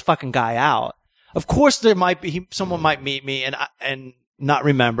to call this fucking guy out. Of course there might be, someone might meet me and not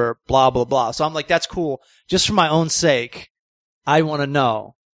remember, blah, blah, blah. So I'm like, that's cool. Just for my own sake, I want to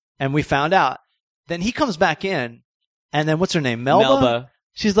know. And we found out. Then he comes back in, and then what's her name? Melba?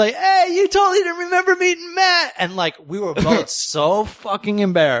 She's like, hey, you totally didn't remember meeting Matt. And like, we were both so fucking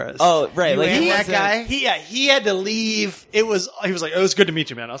embarrassed. Oh, right. Like and he that guy? He had to leave. He was like, it was good to meet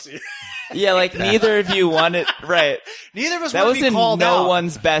you, man. I'll see you. Yeah, like neither of you wanted. Right. Neither of us That wanted was to be in called no out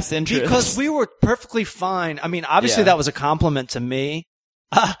one's best interest. because we were perfectly fine. I mean, obviously Yeah. that was a compliment to me.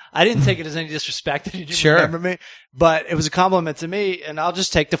 I didn't take it as any disrespect that he didn't Sure. remember me, but it was a compliment to me, and I'll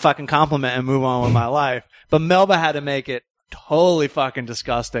just take the fucking compliment and move on with my life. But Melba had to make it totally fucking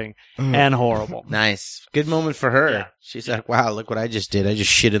disgusting and horrible. Nice. Good moment for her. Yeah. She's like, wow, look what I just did. I just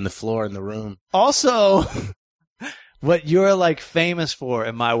shit in the floor in the room. Also, what you're like famous for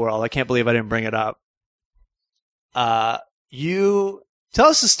in my world, I can't believe I didn't bring it up. You tell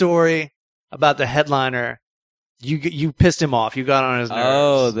us a story about the headliner. You pissed him off. You got on his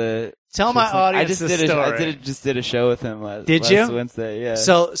nerves. Tell my audience the story. I just did a show with him last Wednesday. Yeah.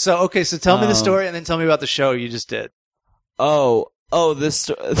 So okay. So tell me the story, and then tell me about the show you just did. This. Oh,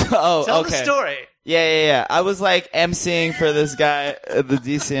 Tell okay. the story. Yeah. I was like emceeing for this guy at the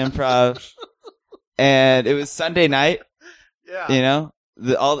DC Improv, and it was Sunday night. Yeah. You know,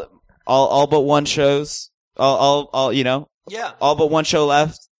 all but one shows. All you know. Yeah. All but one show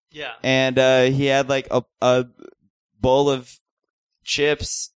left. Yeah. And he had like a bowl of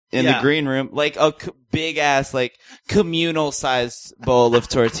chips in the green room, like a big ass, like communal sized bowl of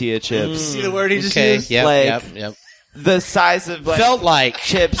tortilla chips. See the word he just used? Yep, Like, yep. The size of like Felt like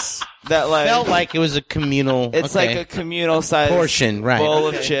chips that like felt like it was a communal. it's like a communal sized portion, right? bowl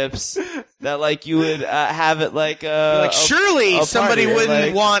of chips that like you would have at like surely a somebody party, wouldn't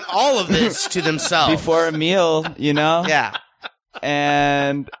like, want all of this to themselves before a meal, you know? Yeah.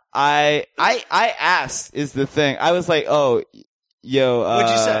 And I asked is the thing. I was like, oh, yo, What'd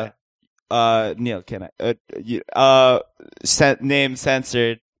you say? Neil, can I, name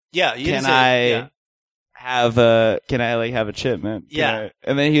censored. Yeah. You Can didn't say, I yeah. have a chip, man? Can Yeah. I?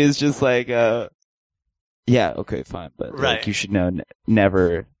 And then he was just like, yeah, okay, fine. But Right. like, you should know,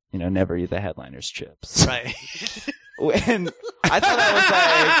 never eat the headliner's chips. Right. And I thought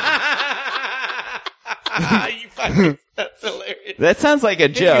I You fucking, that's hilarious. was like, that sounds like a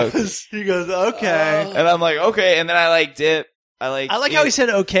joke. He goes, okay. And I'm like, okay. And then I like dip. I like how he said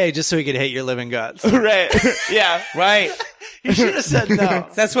okay just so he could hate your living guts. Right. Yeah. Right. He should have said no.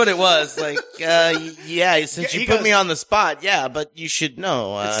 That's what it was. Like, yeah, since He you put goes- me on the spot, yeah, but you should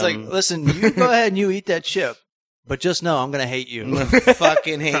know. It's like, listen, you go ahead and you eat that chip, but just know I'm going to hate you. I'm gonna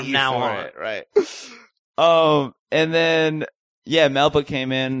fucking hate From you now for on. it. Right. And then, yeah, Melba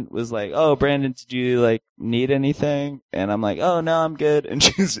came in, was like, oh, Brandon, did you, like, need anything? And I'm like, oh, no, I'm good. And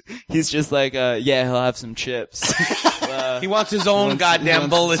he's just like, yeah, he'll have some chips. He wants his own goddamn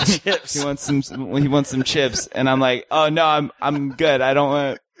bowl of chips. He wants some chips. And I'm like, oh, no, I'm good. I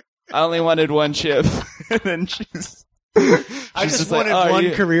only wanted one chip. And then I just wanted like,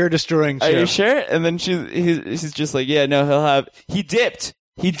 one career-destroying chip. Are you sure? And then he's just like, yeah, no, he dipped.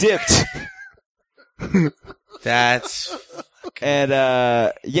 That's And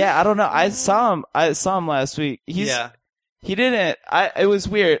yeah, I don't know. I saw him last week. He didn't. It was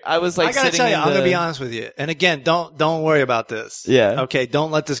weird. I was like, I gotta sitting tell you, in I'm the- gonna be honest with you. And again, don't worry about this. Yeah. Okay,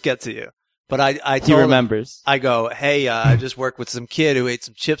 don't let this get to you. But I He told him, remembers. I go, hey, I just worked with some kid who ate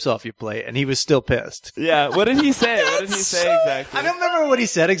some chips off your plate, and he was still pissed. Yeah. What did he say? Exactly? I don't remember what he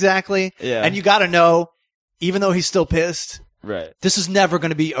said exactly. Yeah. And you gotta know, even though he's still pissed, Right. this is never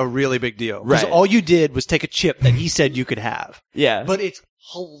gonna be a really big deal. Because Right. all you did was take a chip that he said you could have. Yeah. But it's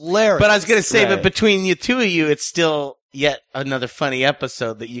hilarious. But I was gonna say, Right. but between the two of you, it's still yet another funny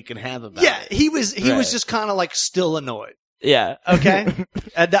episode that you can have about yeah, it. he was Right. just kind of like still annoyed. yeah. Okay.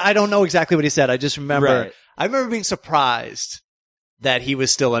 And I don't know exactly what he said. I just remember, Right. I remember being surprised that he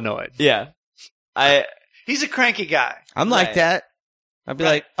was still annoyed. Yeah. He's a cranky guy. I'm like Right. that. I'd be Right.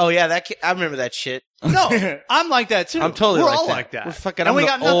 like, oh yeah, that kid, I remember that shit. No, I'm like that too. I'm totally We're like all that. like that. We're fucking, and I'm we an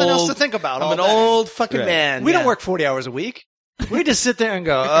got nothing else to old- think about. I'm all an day. old fucking Right. man. We yeah. don't work 40 hours a week. We just sit there and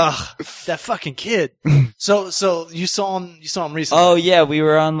go, ugh, that fucking kid. So you saw him recently. Oh yeah, we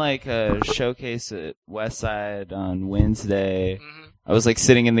were on like a showcase at Westside on Wednesday. Mhm. I was like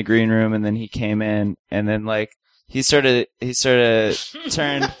sitting in the green room, and then he came in, and then like he sort of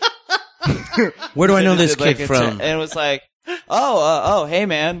turned. Where do I know He this did, like, kid a from? and it was like, oh, hey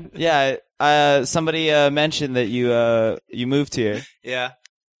man, yeah. Somebody mentioned that you moved here. Yeah.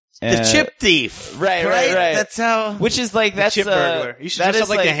 The chip thief. Right. That's how. Which is like The that's chip burglar. You should dress up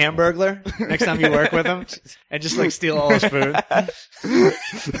like the Hamburglar next time you work with him and just like steal all his food.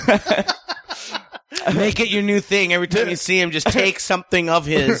 Make it your new thing. Every time you see him, just take something of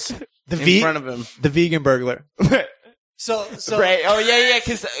his in front of him. The vegan burglar. So right. Oh yeah.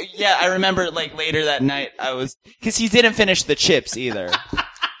 Because I remember like later that night because he didn't finish the chips either.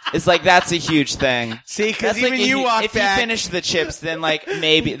 It's like that's a huge thing. See, because That's even like you walk if back. you finish the chips, then like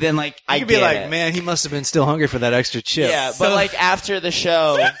maybe I you could be get like, it. man, he must have been still hungry for that extra chip. Yeah, but like after the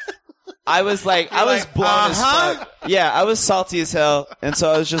show, I was like, I was like, blown as fuck. Yeah, I was salty as hell, and so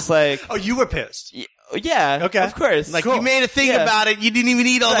I was just like, Oh, you were pissed. yeah, Okay. of course, Like, Cool. you made a thing Yeah. about it. You didn't even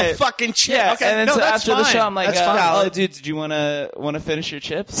eat all the Right. fucking chips. yeah. Okay, And then no, so that's after the fine. show, I'm like, That's fine. oh, dude, did you want to finish your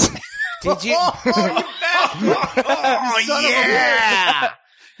chips? Did you? Oh, yeah.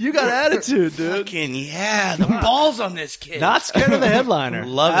 You got attitude, dude. Fucking yeah. The balls on this kid. Not scared of the headliner.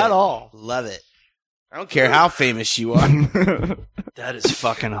 Love at it. all. Love it. I don't care how famous you are. That is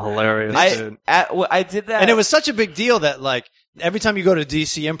fucking hilarious, dude. I did that, And it was such a big deal that like every time you go to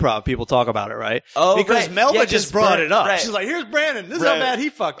DC Improv, people talk about it, right? Oh, because right. Melba Yeah, just 'cause brought Brand- it up. right. She's like, "Here's Brandon. This is Right. how bad he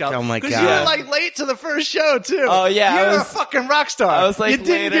fucked up." Oh, my Because you were God. like late to the first show too. Oh, yeah, I you're a was- fucking rock star. I was, like, you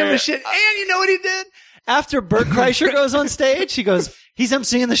didn't give later- a shit. And you know what he did? After Bert Kreischer goes on stage, he goes, He's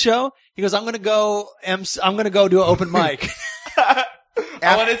emceeing the show. He goes, I'm going to go do an open mic.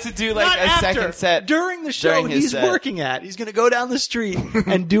 I wanted to do like Not a after, second set during the show during his he's set. working at. He's going to go down the street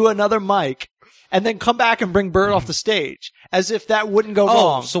and do another mic and then come back and bring Bert off the stage as if that wouldn't go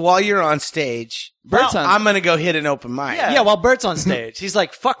wrong. So while you're on stage, Bert's on. I'm going to go hit an open mic. Yeah, while Bert's on stage. He's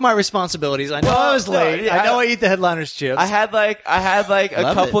like, fuck my responsibilities. I know I was late. yeah, I know I eat the headliner's chips. I had like a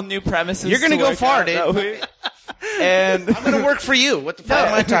Love couple new premises. You're gonna to go work far, out dude. that week. And I'm going to work for you. What the fuck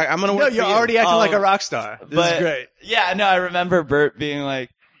am I talking? I'm going to no, work you're for you. already acting like a rock star. This but is great. yeah, no, I remember Bert being like,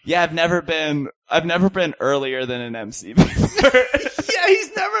 "Yeah, I've never been earlier than an MC before." Yeah,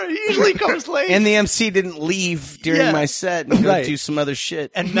 he usually comes late. And the MC didn't leave during Yeah. my set and go Right. do some other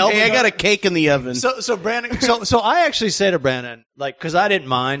shit. And Melvin hey, I got a cake in the oven. So Brandon, so I actually say to Brandon, like, cause I didn't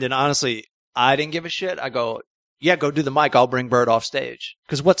mind, and honestly, I didn't give a shit. I go, yeah, go do the mic. I'll bring Bert off stage.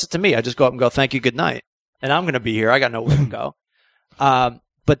 Cause what's it to me? I just go up and go, thank you, good night. And I'm going to be here. I got nowhere to go.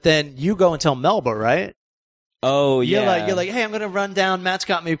 But then you go and tell Melba, right? Oh yeah, You're like, hey, I'm going to run down. Matt's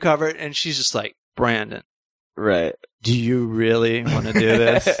got me covered. And she's just like, Brandon, right. do you really want to do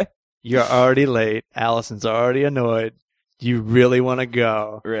this? You're already late. Allison's already annoyed. Do you really want to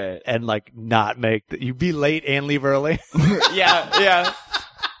go? Right. And like not make you be late and leave early? Yeah.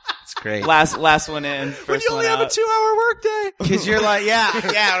 It's great. Last one in. First When you only one have a out. 2-hour workday. Because you're like,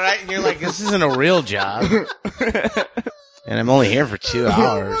 yeah, right? And you're like, this isn't a real job. And I'm only here for 2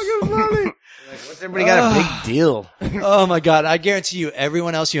 hours. What's everybody got a big deal? Oh my God. I guarantee you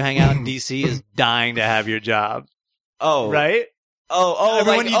everyone else you hang out in DC is dying to have your job. Oh Right? Oh,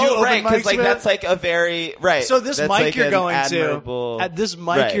 Everyone like, you do open right, because mics like with? that's like a very right. So this that's mic like you're an going admirable- to, at this mic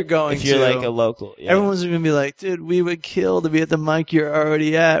right, you're going if you're to, like a local, yeah. everyone's going to be like, dude, we would kill to be at the mic you're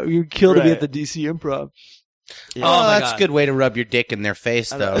already at. You'd kill to be Right. at the DC Improv. Yeah. Oh, my that's God. a good way to rub your dick in their face,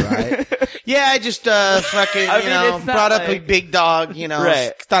 though, right? Yeah, I just fucking, I mean, it's not brought up a like- big dog,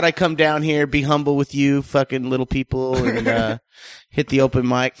 Right. thought I'd come down here, be humble with you, fucking little people, and hit the open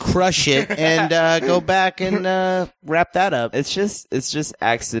mic, crush it, and go back and wrap that up. It's just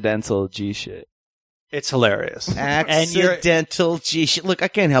accidental G shit. It's hilarious. And Accidental G shit. Look, I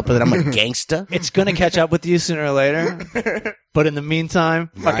can't help it that I'm a gangsta. it's going to catch up with you sooner or later. But in the meantime,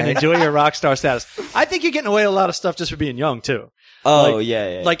 fucking Right. enjoy your rock star status. I think you're getting away with a lot of stuff just for being young, too. Oh Like-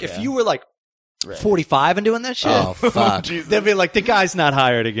 yeah. Like, if you were like 45 and doing that shit, Oh, fuck. they'd be like, the guy's not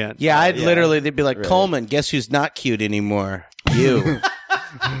hired again. Yeah, Yeah. literally, they'd be like, Right. Coleman, guess who's not cute anymore? You.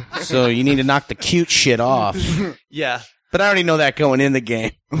 So you need to knock the cute shit off. Yeah. But I already know that going in the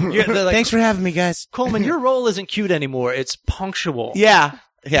game. They're like, Thanks for having me, guys. Coleman, your role isn't cute anymore. It's punctual. Yeah.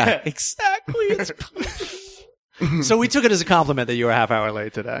 Yeah, exactly. It's So we took it as a compliment that you were a half hour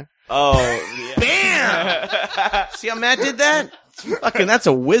late today. Oh yeah. Bam! See how Matt did that? Fucking, that's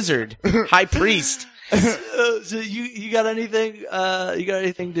a wizard. High priest. So you got anything? You got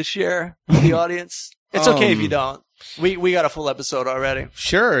anything to share with the audience? It's okay if you don't. We got a full episode already.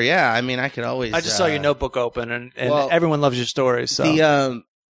 Sure, yeah. I mean, I could always. I just saw your notebook open, and well, everyone loves your stories. So The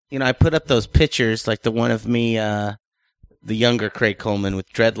I put up those pictures, like the one of me, the younger Craig Coleman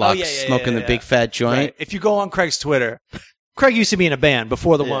with dreadlocks, smoking the big fat joint. right. If you go on Craig's Twitter, Craig used to be in a band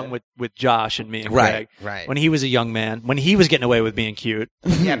before the one with Josh and me and Craig. Right. When he was a young man, when he was getting away with being cute.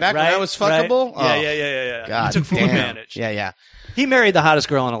 Yeah, back when I was fuckable. Right? Oh, Yeah. God, He took full damn. advantage. Yeah. He married the hottest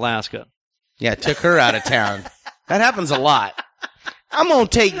girl in Alaska. Yeah, took her out of town. That happens a lot. I'm gonna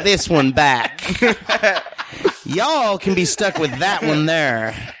take this one back. Y'all can be stuck with that one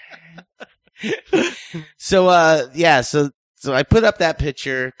there. So I put up that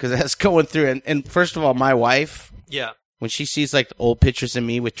picture because I was going through and first of all, my wife, Yeah. when she sees like the old pictures of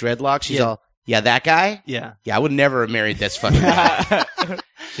me with dreadlocks, she's Yeah. all, yeah, that guy? Yeah. Yeah, I would never have married this fucking guy.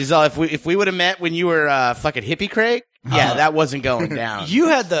 She's all, if we would have met when you were fucking hippie Craig, yeah, that wasn't going down. You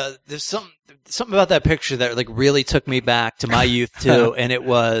had there's something about that picture that like really took me back to my youth too, and it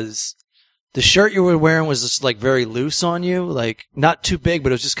was the shirt you were wearing was just like very loose on you, like not too big,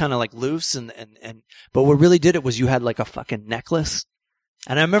 but it was just kind of like loose and but what really did it was you had like a fucking necklace.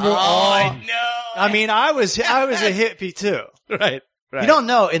 And I remember know. I mean, I was a hippie too. Right. You don't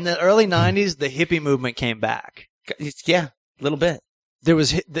know, in the early 90s the hippie movement came back. Yeah, a little bit. There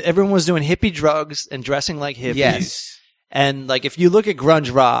was everyone was doing hippie drugs and dressing like hippies. Yes. And like if you look at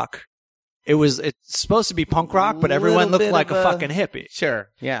grunge rock, it's supposed to be punk rock, but everyone Little looked bit like of a fucking hippie. Sure,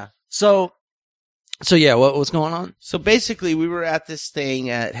 yeah. So yeah, what's going on? So basically, we were at this thing.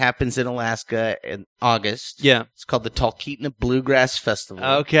 It happens in Alaska in August. Yeah. It's called the Talkeetna Bluegrass Festival.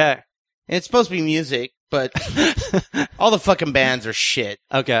 Okay. And it's supposed to be music, but all the fucking bands are shit.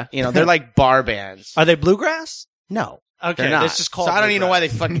 Okay. You know, they're like bar bands. Are they bluegrass? No. Okay. They're not. It's just called so I don't even know why they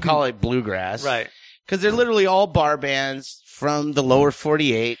bluegrass. fucking call it bluegrass. Right. Because they're literally all bar bands from the lower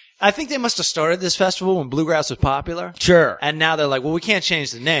 48. I think they must have started this festival when bluegrass was popular. Sure. And now they're like, well, we can't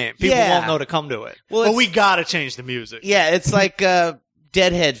change the name. People Yeah. won't know to come to it. Well, but it's- we gotta change the music. Yeah, it's like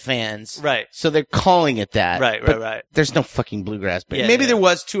Deadhead fans. Right. So they're calling it that. Right, But right. there's no fucking bluegrass band. Yeah, Maybe yeah. there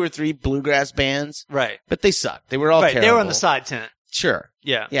was 2 or 3 bluegrass bands, Right. but they sucked. They were all Right. terrible. They were on the side tent. Sure.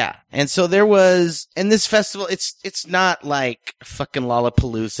 Yeah. Yeah. And so there was, and this festival, it's not like fucking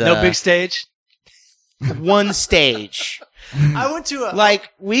Lollapalooza. No big stage. One stage. I went to a Like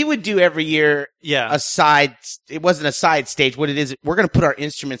we would do every year yeah. a side, it wasn't a side stage. What it is, we're going to put our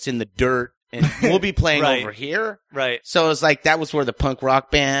instruments in the dirt and we'll be playing Right. over here. Right. So it was like, that was where the punk rock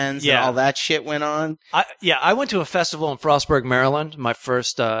bands and Yeah. all that shit went on. I went to a festival in Frostburg, Maryland, my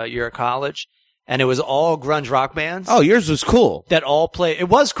first year of college, and it was all grunge rock bands. Oh, yours was cool. That all played. It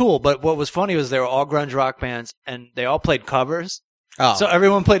was cool, but what was funny was they were all grunge rock bands, and they all played covers. Oh, So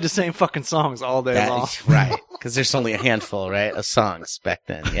everyone played the same fucking songs all day long. right. Because there's only a handful, right, of songs back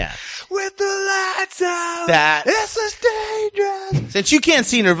then. Yeah. With the lights out, That, it's a dangerous. since you can't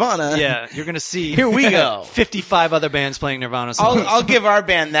see Nirvana. Yeah, you're gonna see. Here we go. 55 other bands playing Nirvana songs. I'll give our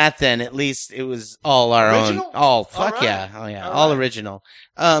band that then. At least it was all our Original? own. All fuck right. yeah. Oh yeah. All All right. original.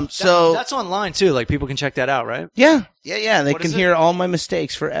 So that's online too. Like people can check that out, right? yeah. They What can is it? hear all my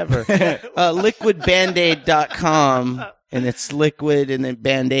mistakes forever. Liquidbandaid.com and it's liquid and then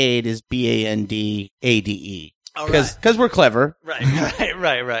Band-Aid is BANDADE. Because we're clever.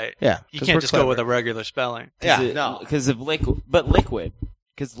 Right, right. Yeah. You 'cause can't we're just clever. go with a regular spelling. Yeah. No, because of liquid, but liquid,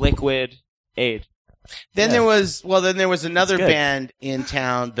 because liquid aid. Then there was another good. band in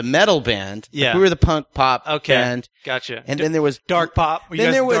town, the metal band. Yeah. We were the punk pop Okay, band. gotcha. And then there was Dark pop. Were you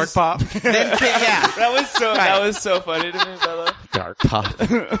Then guys there dark was- pop. Then yeah. That was so funny to me, by the way. Dark pop. What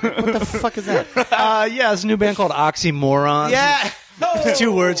the fuck is that? Yeah, it's a new band called Oxymoron. Yeah. The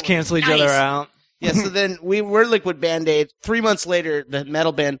 2 words cancel each other Nice. out. Yeah, so then we were Liquid Band-Aid. 3 months later, the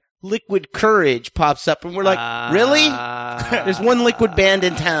metal band Liquid Courage pops up, and we're like, really? There's one liquid band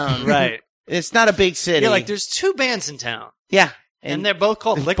in town. Right. It's not a big city. Yeah, like there's 2 bands in town, yeah. and they're both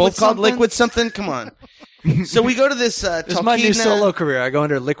called Liquid. both called something? Liquid something? Come on. So we go to this This is my new Talkeetna. solo career. I go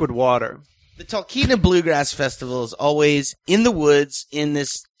under Liquid Water. The Talkeetna Bluegrass Festival is always in the woods in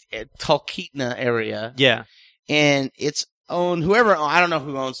this Talkeetna area. Yeah. And it's owned, I don't know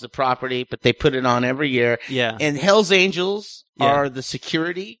who owns the property, but they put it on every year. Yeah. And Hell's Angels Yeah. are the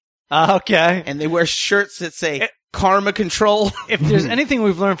security. Okay. And they wear shirts that say Karma Control. If there's anything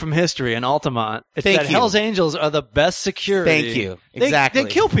we've learned from history in Altamont, it's Thank that you. Hell's Angels are the best security. Thank you. They- Exactly. They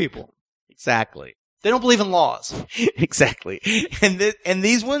kill people. Exactly. They don't believe in laws. Exactly. And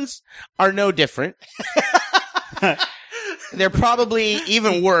these ones are no different. They're probably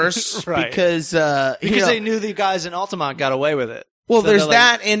even worse Right. because Because they knew the guys in Altamont got away with it. well, So there's they're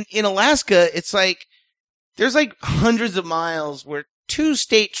like- that, and in Alaska, it's like there's like hundreds of miles where 2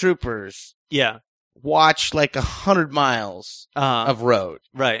 state troopers Yeah. watch like 100 miles of road.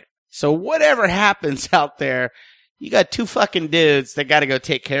 Right. So whatever happens out there, you got 2 fucking dudes that got to go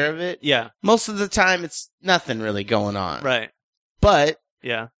take care of it. Yeah. Most of the time, it's nothing really going on. Right. But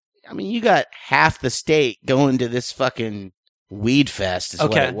Yeah. I mean, you got half the state going to this fucking weed fest is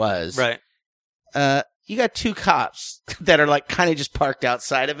what Okay. it was. Right. You got 2 cops that are like kind of just parked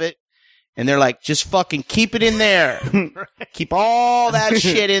outside of it. And they're like, just fucking keep it in there. Keep all that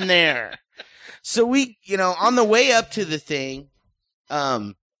shit in there. So we, on the way up to the thing,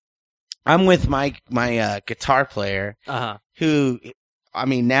 I'm with my guitar player Uh-huh. who, I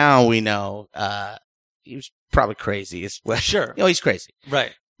mean, now we know, he was probably crazy as well. Sure. He's crazy.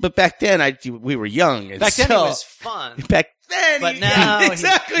 Right. But back then, we were young. And Back then it so- was fun. Back then, But now he's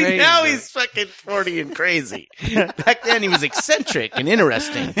exactly. crazy. Now he's fucking 40 and crazy. Back then, he was eccentric and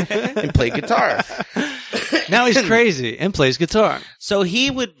interesting and played guitar. Now he's crazy and plays guitar. So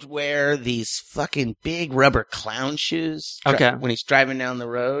he would wear these fucking big rubber clown shoes. Okay. When he's driving down the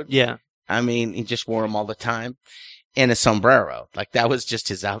road. Yeah. I mean, he just wore them all the time. And a sombrero. Like, that was just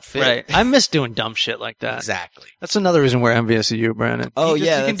his outfit. Right. I miss doing dumb shit like that. Exactly. That's another reason we're envious of you, Brandon. Oh, you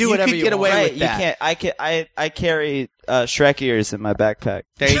yeah, can do you whatever could you get want. away Right, with you that. can't. I carry Shrek ears in my backpack.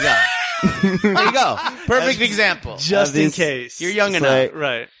 There you go. There you go. Perfect example. Just in these- case. You're young It's enough. like-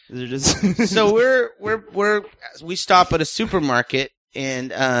 Right. They're just So we stop at a supermarket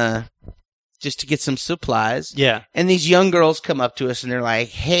and just to get some supplies. Yeah. And these young girls come up to us and they're like,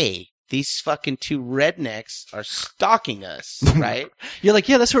 "Hey, these fucking 2 rednecks are stalking us," right? You're like,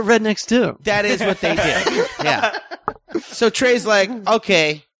 yeah, that's what rednecks do. That is what they did. Yeah. So Trey's like,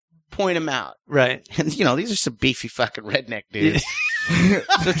 "Okay, point them out." Right. And these are some beefy fucking redneck dudes.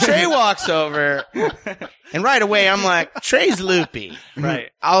 So Trey walks over, and right away I'm like, "Trey's loopy." Right.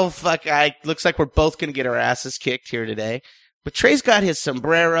 Looks like we're both gonna get our asses kicked here today. But Trey's got his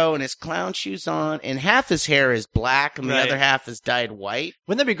sombrero and his clown shoes on, and half his hair is black and the Right. other half is dyed white.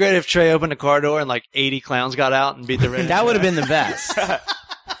 Wouldn't that be great if Trey opened a car door and like 80 clowns got out and beat the redneck? That would have been the best.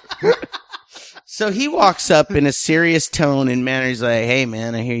 So he walks up in a serious tone and manner. He's like, "Hey,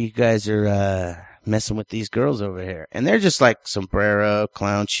 man, I hear you guys are messing with these girls over here." And they're just like sombrero,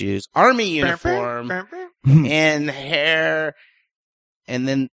 clown shoes, army uniform, and hair. And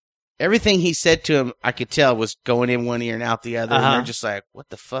then everything he said to him, I could tell, was going in one ear and out the other. And they're just like, "What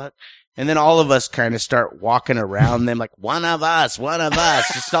the fuck?" And then all of us kind of start walking around them like, one of us.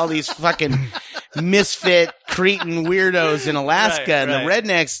 Just all these fucking misfit Cretan weirdos in Alaska. Right, and the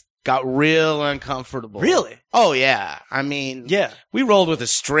rednecks got real uncomfortable. Really? Oh, yeah. I mean, Yeah. we rolled with a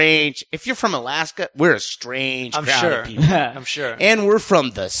strange, if you're from Alaska, we're a strange I'm crowd sure. of people. I'm sure. And we're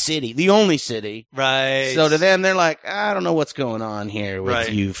from the city, the only city. Right. So to them, they're like, I don't know what's going on here with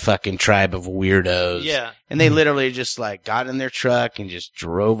Right. you fucking tribe of weirdos. Yeah. And they literally just like got in their truck and just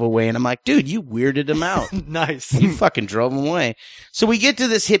drove away. And I'm like, dude, you weirded them out. Nice. You fucking drove them away. So we get to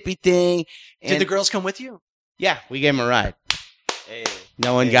this hippie thing. Did And the girls come with you? yeah, we gave them a ride.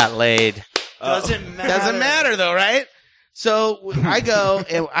 No one got laid. Doesn't matter. Doesn't matter though, right? So I go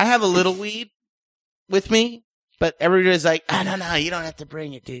and I have a little weed with me, but everybody's like, "Oh, no, you don't have to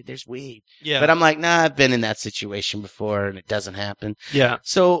bring it, dude. There's weed." Yeah. But I'm like, "Nah, I've been in that situation before and it doesn't happen." Yeah.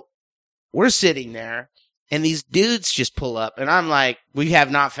 So we're sitting there and these dudes just pull up and I'm like, we have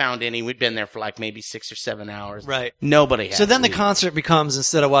not found any. We've been there for like maybe 6 or 7 hours. Right. Nobody has So then the weed. concert becomes,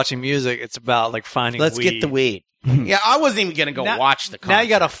 instead of watching music, it's about like finding Let's weed. get the weed. Yeah, I wasn't even going to go Now- watch the concert. Now you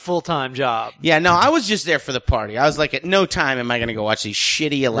got a full-time job. Yeah, no, I was just there for the party. I was like, at no time am I going to go watch these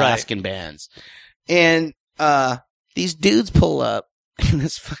shitty Alaskan bands. And, these dudes pull up in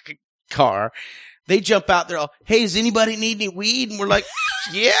this fucking car. They jump out there all, "Hey, does anybody need any weed?" And we're like,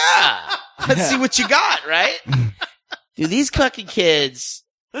 "Yeah, let's see what you got," right? Dude, these fucking kids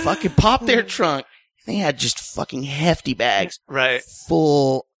fucking popped their trunk. They had just fucking hefty bags Right.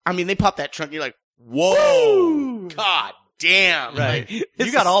 full. I mean, they popped that trunk. You're like, whoa, god damn. Right. Like,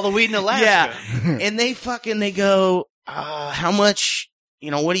 You got all the weed in Alaska. yeah. And they go, how much,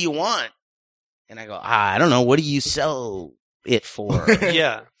 what do you want? And I go, I don't know. What do you sell it for?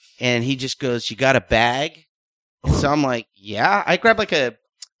 Yeah. And he just goes, "You got a bag?" And so I'm like, yeah. I grabbed like a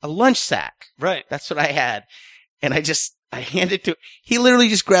lunch sack. Right. That's what I had. And I hand it to, he literally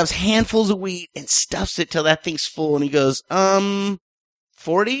just grabs handfuls of weed and stuffs it till that thing's full. And he goes,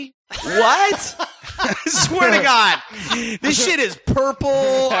 40? What? I swear to God. This shit is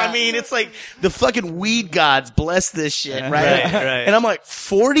purple. I mean, it's like the fucking weed gods bless this shit, right? Right. And I'm like,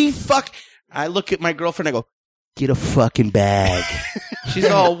 40? Fuck. I look at my girlfriend. I go, "Get a fucking bag." She's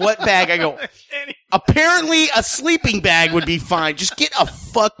all, "What bag?" I go, "Apparently a sleeping bag would be fine. Just get a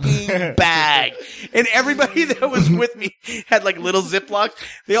fucking bag." And everybody that was with me had like little Ziplocs.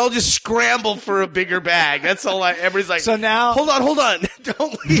 They all just scrambled for a bigger bag. That's all everybody's like, So now, hold on.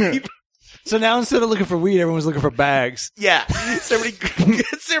 Don't leave. so now instead of looking for weed, everyone's looking for bags. Yeah. So everybody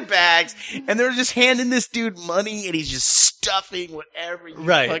gets their bags and they're just handing this dude money and he's just stuffing whatever you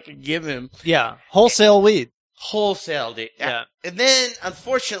Right. fucking give him. Yeah. Wholesale weed. Wholesale, dude. Yeah. And then,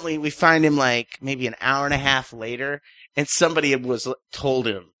 unfortunately, we find him like maybe an hour and a half later, and somebody told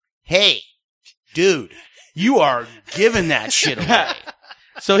him, "Hey, dude, you are giving that shit away."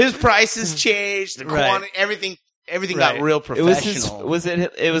 So his prices changed, the Right. quantity, everything Right. got real It professional. was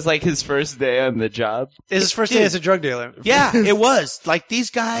it was like his first day on the job. It's his first day Dude. as a drug dealer. Yeah, it was. Like,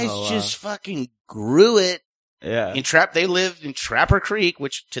 these guys Oh, wow. just fucking grew it. Yeah. They lived in Trapper Creek,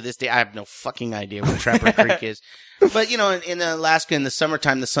 which to this day I have no fucking idea where Trapper Creek is. But in Alaska in the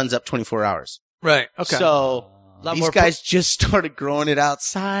summertime, the sun's up 24 hours. Right. Okay. So A lot these more guys just started growing it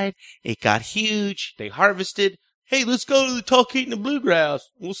outside. It got huge. They harvested. Hey, let's go to the Talkeetna Bluegrass.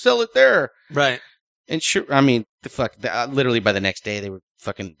 We'll sell it there. Right. And sure, I mean, literally by the next day,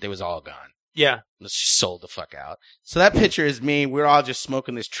 they was all gone. Yeah. Let's just sold the fuck out. So that picture is me. We're all just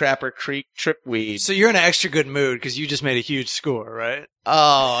smoking this Trapper Creek trip weed. So you're in an extra good mood because you just made a huge score, right?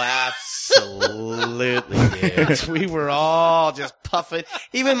 Oh, absolutely, dude. We were all just puffing.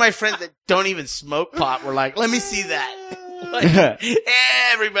 Even my friends that don't even smoke pot were like, "Let me see that." Like,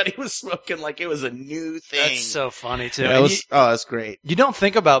 everybody was smoking like it was a new thing. That's so funny too. That And was, that's great. you don't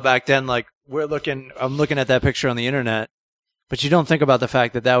think about back then, like I'm looking at that picture on the internet, but you don't think about the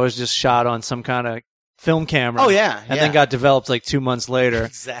fact that was just shot on some kind of film camera. Oh yeah, And then got developed like 2 months later.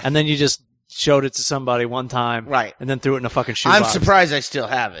 Exactly. And then you just showed it to somebody one time. Right. And then threw it in a fucking shoebox. I'm surprised I still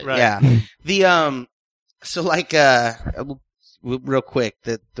have it. Right. Yeah. So like, real quick,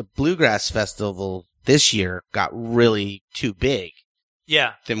 the Bluegrass Festival this year got really too big.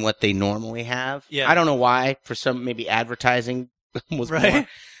 Yeah. than what they normally have. Yeah. I don't know why. For some, maybe advertising was Right. more.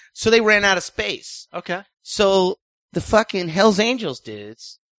 So they ran out of space. Okay. So the fucking Hells Angels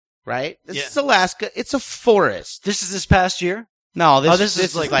dudes, right? This Yeah. is Alaska. It's a forest. This is this past year? No, this, Oh, this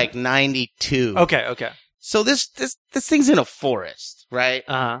this is is like 92. Okay, okay. So this thing's in a forest, right?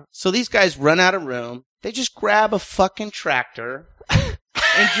 Uh-huh. So these guys run out of room. They just grab a fucking tractor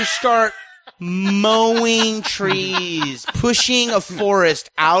and just start mowing trees, pushing a forest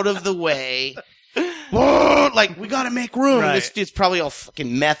out of the way. Whoa, like, we gotta make room. Right. This dude's probably all fucking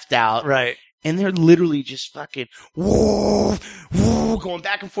methed out. Right. And they're literally just fucking whoa, whoa, going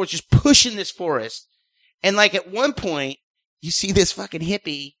back and forth, just pushing this forest. And like at one point, you see this fucking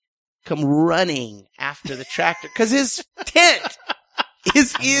hippie come running after the tractor because his tent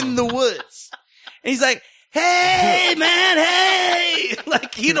is in the woods. And he's like, hey, man, hey!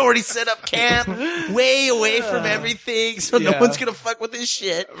 Like, he'd already set up camp way away from everything, so no Yeah. one's gonna fuck with his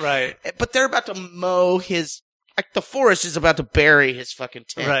shit. Right. But they're about to mow his, like, the forest is about to bury his fucking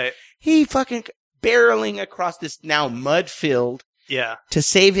tent. Right. He fucking barreling across this now mud field Yeah. to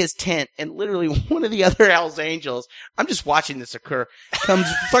save his tent, and literally one of the other Hells Angels, I'm just watching this occur, comes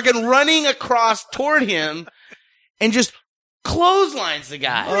fucking running across toward him and just clotheslines the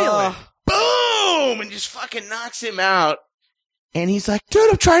guy. Really? Boom! And just fucking knocks him out. And he's like, dude,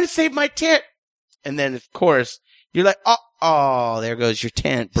 I'm trying to save my tent. And then, of course, you're like, oh, there goes your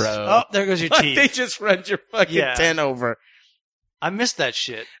tent, bro. Oh, there goes your Like, teeth. they just run your fucking Yeah. tent over. I missed that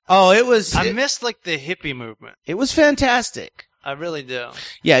shit. Oh, it was missed like the hippie movement. it was fantastic. I really do.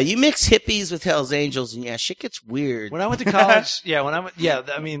 Yeah, you mix hippies with Hells Angels, and yeah, shit gets weird. When I went to college,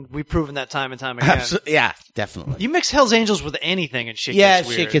 I mean, we've proven that time and time again. Yeah, definitely. You mix Hell's Angels with anything and shit Yeah, gets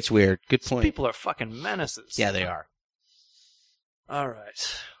weird. shit gets weird. Good point. People are fucking menaces. Yeah, they are. All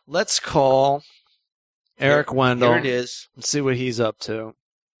right. Let's call Eric Wendell. Here it is. And see what he's up to.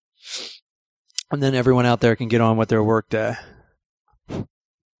 And then everyone out there can get on with their work day.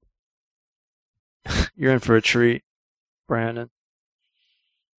 You're in for a treat, Brandon.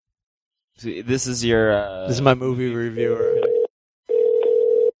 This is your. This is my movie reviewer.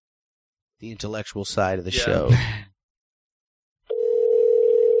 The intellectual side of the Yeah. show.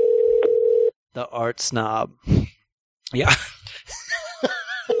 The art snob. Yeah.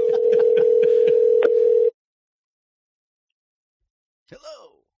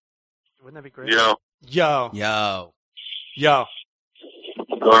 Hello. Wouldn't that be great? Yo, Yo. Yo. Yo.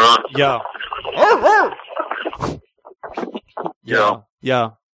 what's going on? Yo. Yo.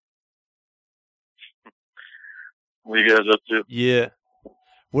 Yo. What are you guys up to? Yeah.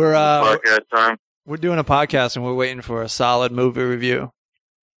 We're Podcast time? we're doing a podcast and we're waiting for a solid movie review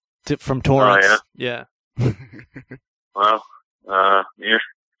from Torrance. Oh, yeah. Well,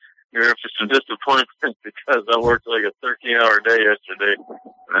 you're in for some disappointment because I worked like a 13-hour day yesterday,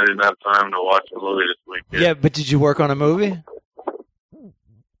 and I didn't have time to watch a movie this weekend. Yeah, but did you work on a movie?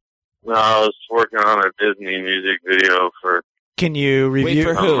 No, I was working on a Disney music video for Can you review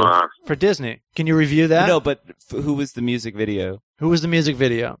for who? for Disney? Can you review that? No, but who was the music video? Who was the music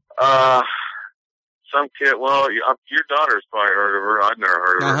video? some kid. Well, your daughter's probably heard of her. I've never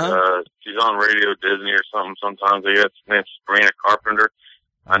heard of her. She's on Radio Disney or something. Sometimes I guess. Name's Sabrina Carpenter.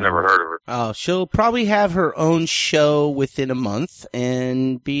 I never heard of her. Oh, she'll probably have her own show within a month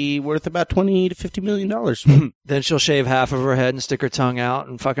and be worth about $20 to $50 million. Then she'll shave half of her head and stick her tongue out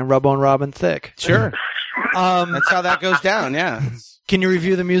and fucking rub on Robin Thicke. Sure. That's how that goes down, yeah. Can you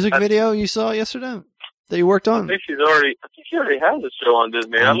review the music video you saw yesterday that you worked I on? think she already has a show on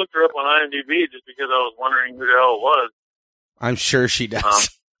Disney. I looked her up on IMDb just because I was wondering who the hell it was. I'm sure she does.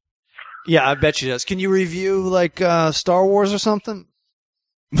 Yeah, I bet she does. Can you review like Star Wars or something?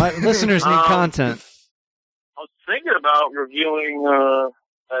 My listeners need content. I was thinking about reviewing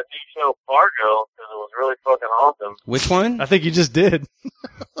that new show Fargo because it was really fucking awesome. Which one? I think you just did.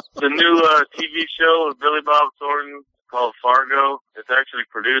 The new TV show with Billy Bob Thornton called Fargo. It's actually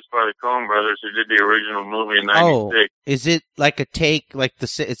produced by the Coen brothers who did the original movie in '96. Oh, is it like a take, like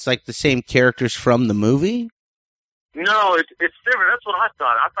it's like the same characters from the movie? No, it's different. That's what I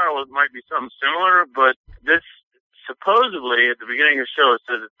thought. I thought it might be something similar, but this supposedly at the beginning of the show it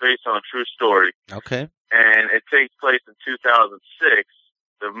says it's based on a true story. Okay. And it takes place in 2006.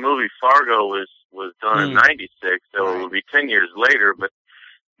 The movie Fargo was done in '96, so it would be 10 years later. But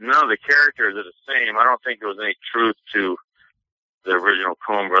none of the characters are the same. I don't think there was any truth to the original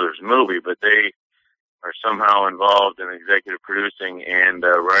Coen Brothers movie, but they are somehow involved in executive producing and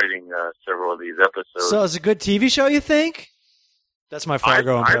writing several of these episodes. So it's a good TV show, you think? That's my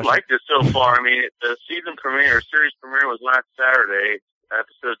Fargo I impression. liked it so far. I mean, the season premiere, series premiere was last Saturday.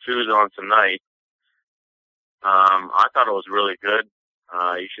 Episode 2 is on tonight. I thought it was really good.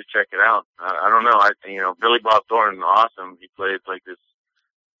 check it out. I don't know. Billy Bob Thornton, awesome. He plays like this,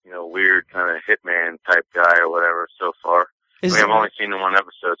 weird kind of hitman type guy or whatever so far. I've only seen the one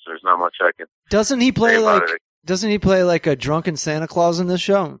episode, so there's not much I can Doesn't he say play about like it. Doesn't he play like a drunken Santa Claus in this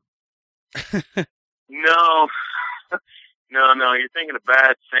show? No. No, you're thinking of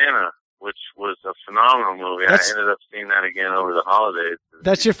Bad Santa, which was a phenomenal movie. I ended up seeing that again over the holidays.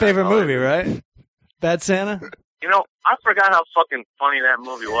 That's your favorite movie, right? Bad Santa? I forgot how fucking funny that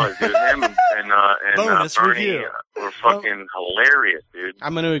movie was, dude. Him and Bonus Bernie review. were fucking hilarious, dude.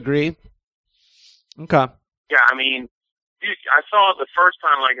 I'm going to agree. Okay. Yeah, I mean, dude, I saw it the first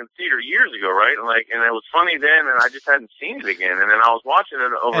time like in theater years ago, right? And it was funny then, and I just hadn't seen it again. And then I was watching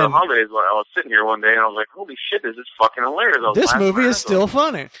it over the holidays. I was sitting here one day, and I was like, "Holy shit, this is fucking hilarious!" This movie is still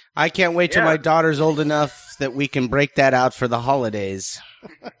funny. I can't wait till my daughter's old enough that we can break that out for the holidays.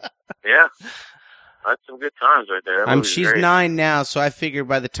 Yeah. That's some good times right there. She's great. 9 now, so I figure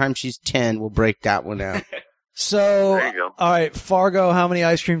by the time she's 10, we'll break that one out. So, There you go. all right, Fargo, how many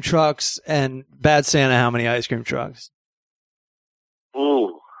ice cream trucks? And Bad Santa, how many ice cream trucks?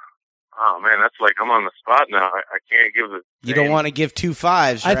 Ooh. Oh, man, that's like I'm on the spot now. I can't give the You don't want to give 2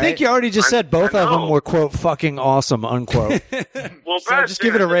 5s, right? I think you already just said both I of them know. were, quote, fucking awesome, unquote. Well, So Bad just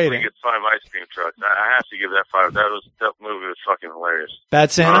give it a Santa rating. definitely gets 5 ice cream trucks. I have to give that 5. That movie was fucking hilarious. Bad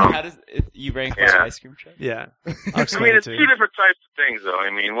Santa? How does you rank Yeah. ice cream truck? Yeah. I'll I explain mean, it it's to two you. different types of things, though.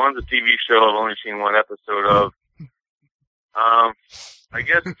 I mean, one's a TV show I've only seen one episode of. I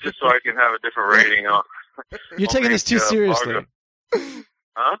guess just so I can have a different rating. You're taking this too seriously. Fargo.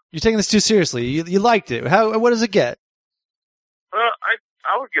 Huh? You're taking this too seriously. You liked it. What does it get? Well,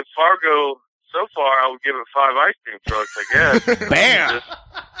 I would give Fargo, so far, I would give it 5 ice cream trucks, I guess. Bam!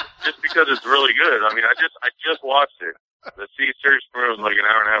 Just because it's really good. I mean, I just watched it. The series premiere was like an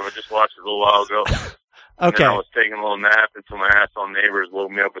hour and a half. I just watched it a little while ago. And Okay. then I was taking a little nap until my asshole neighbors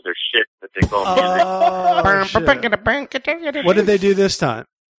woke me up with their shit that they call music. Oh, shit. What did they do this time?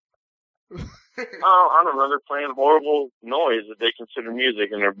 Oh, I don't know. They're playing horrible noise that they consider music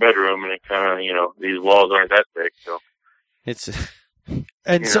in their bedroom, and it kind of, these walls aren't that thick, so. It's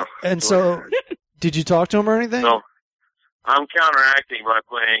And so, did you talk to him or anything? So, I'm counteracting by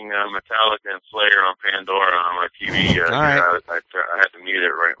playing Metallica and Slayer on Pandora on my TV. All right. I had to mute it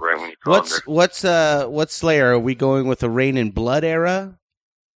right when you called what's Slayer? Are we going with the Rain and Blood era?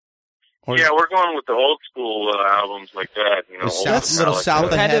 Or Yeah, we're going with the old school albums like that. The old South- little Metallica. South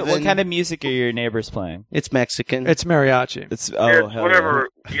of Heaven. What kind of music are your neighbors playing? It's Mexican. It's mariachi. It's Yeah, hell whatever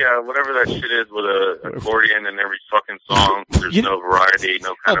that shit is with a accordion in every fucking song. There's no variety,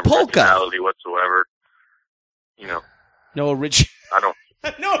 no kind of polka. originality whatsoever. no original. I don't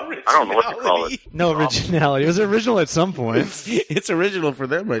know what to call it. No originality. It was original at some point. It's original for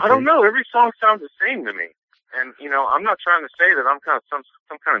them. I don't know. Every song sounds the same to me. And, I'm not trying to say that I'm kind of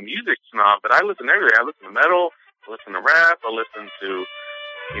some kind of music snob, but I listen to everything. I listen to metal, I listen to rap, I listen to,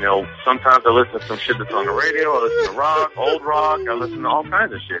 sometimes I listen to some shit that's on the radio, I listen to rock, old rock, I listen to all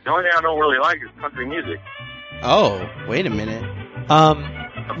kinds of shit. The only thing I don't really like is country music. Oh, wait a minute.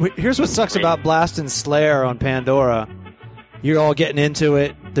 Here's what sucks about blasting Slayer on Pandora. You're all getting into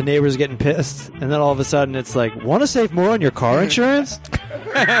it. The neighbors getting pissed, and then all of a sudden it's like, want to save more on your car insurance?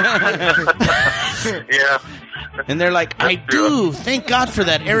 Yeah. And they're like, I do. Thank God for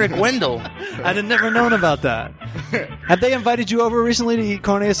that, Eric Wendell. I'd have never known about that. Have they invited you over recently to eat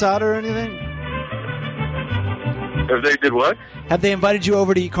carne asada or anything? If they did what? Have they invited you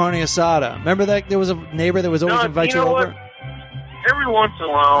over to eat carne asada? Remember that there was a neighbor that was always No, invite you you know over? what? Every once in a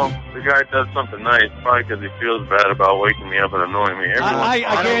while, the guy does something nice, probably because he feels bad about waking me up and annoying me. Every once in a I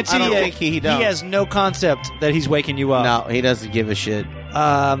while. guarantee I don't you, think he don't. has no concept that he's waking you up. No, he doesn't give a shit.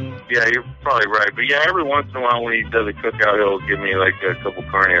 Yeah, you're probably right. But yeah, every once in a while when he does a cookout, he'll give me like a couple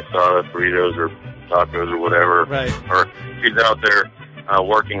carne asada, burritos, or tacos, or whatever. Right. Or if he's out there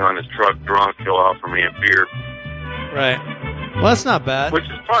working on his truck drunk, he'll offer me a beer. Right. Well, that's not bad. Which is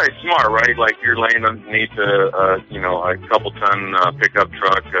probably smart, right? Like you're laying underneath a couple ton pickup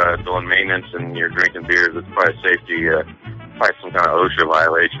truck doing maintenance, and you're drinking beers. It's probably safety, probably some kind of OSHA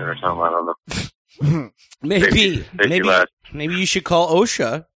violation or something. I don't know. Maybe you should call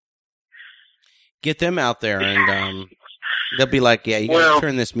OSHA. Get them out there, and they'll be like, "Yeah, you gotta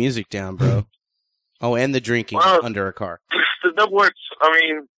turn this music down, bro." Oh, and the drinking under a car. The double X, I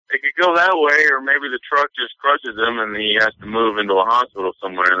mean, it could go that way, or maybe the truck just crushes him and he has to move into a hospital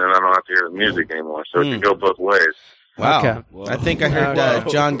somewhere, and then I don't have to hear the music anymore. So it can go both ways. Wow. Okay. I think I heard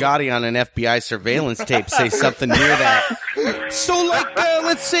John Gotti on an FBI surveillance tape say something near that. So, like,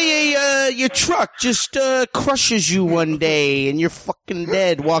 let's say your truck just crushes you one day and you're fucking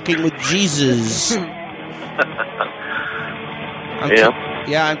dead walking with Jesus.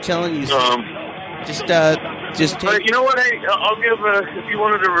 Yeah, I'm telling you. Just But take. you know what? Hey, I'll give. If you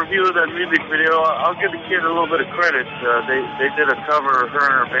wanted to review that music video, I'll give the kid a little bit of credit. They did a cover. Her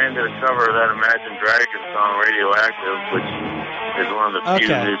and her band did a cover of that Imagine Dragons song, "Radioactive," which is one of the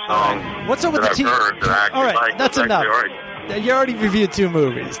few new songs What's up with that the I've heard that I actually All right, like. that's It's enough. actually all right. You already reviewed 2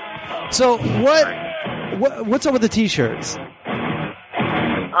 movies. So what's up with the T-shirts? The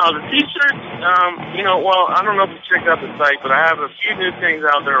T-shirts. Well, I don't know if you checked out the site, but I have a few new things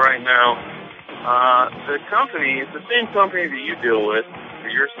out there right now. The company is the same company that you deal with for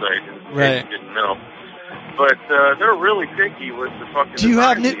your site, in case Right. you didn't know. But they're really picky with the fucking Do you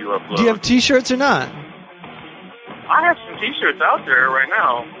have designs that you upload. Do you have T-shirts or not? I have some T-shirts out there right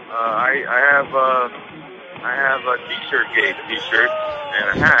now. I have a T-shirt gate T-shirt and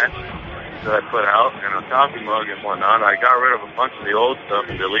a hat that I put out, and a coffee mug and whatnot. I got rid of a bunch of the old stuff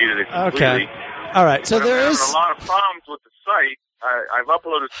and deleted it completely. Okay. All right. So But there I'm is. having a lot of problems with the site. I've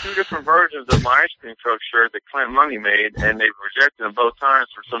uploaded 2 different versions of my ice cream truck shirt that Clint Money made, and they've rejected them both times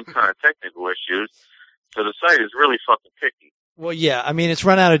for some kind of technical issues. So the site is really fucking picky. Well, yeah. I mean, it's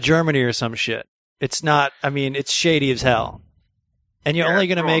run out of Germany or some shit. It's not. I mean, it's shady as hell. And you're Yeah, only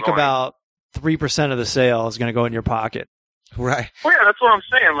going to it's so make annoying. about 3% of the sale is going to go in your pocket. Right. Well, yeah, that's what I'm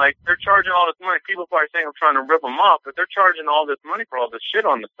saying. Like, they're charging all this money. People probably think I'm trying to rip them off, but they're charging all this money for all this shit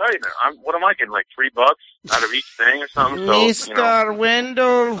on the site. What am I getting, like $3 out of each thing or something? So, Mr.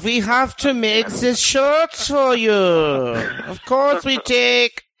 Wendell, we have to make this shirts for you. Of course, we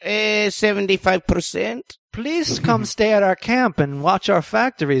take 75%. Please come stay at our camp and watch our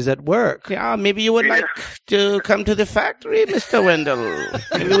factories at work. Yeah, maybe you would like to come to the factory, Mr. Wendell.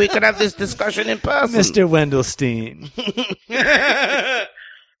 Maybe we could have this discussion in person. Mr. Wendelstein.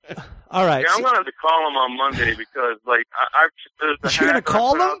 All right. Yeah, I'm gonna have to call them on Monday because, like, there's the You're gonna hat that I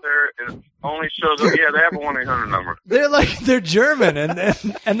call put them? out there, and it only shows up. Yeah, they have a 1-800 number. They're German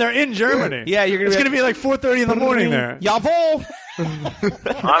and they're in Germany. Yeah, you're It's gonna going to be like 4:30 in the morning there. Jawohl.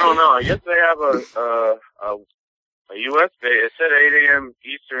 I don't know. I guess they have a U.S. day. It said 8 a.m.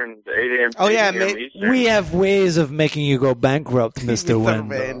 Eastern to 8 a.m. Oh, yeah, 8 a.m. mate. Eastern. We have ways of making you go bankrupt, Mr.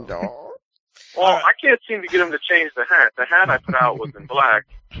 Wendell. Well, I can't seem to get them to change the hat. The hat I put out was in black,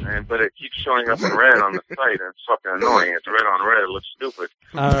 but it keeps showing up in red on the site, and it's fucking annoying. It's red on red. It looks stupid.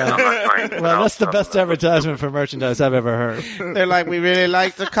 All And I'm not right. trying to put Well, out that's the stuff best that looks advertisement for merchandise I've ever heard. They're like, we really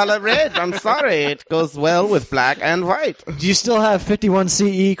like the color red. I'm sorry. It goes well with black and white. Do you still have 51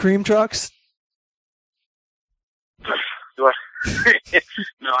 CE cream trucks? Do I?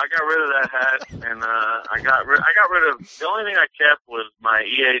 No, I got rid of that hat, and I got rid of the only thing I kept was my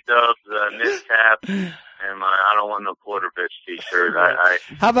EA Dubs knit cap and my I don't want no quarter bitch T-shirt. I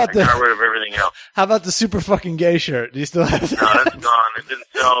How about got the rid of everything else. How about the super fucking gay shirt? Do you still have No, that? that's gone. It didn't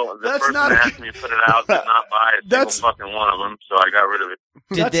sell. The That's person not that a- asked me to put it out did not buy a That's- single fucking one of them, so I got rid of it.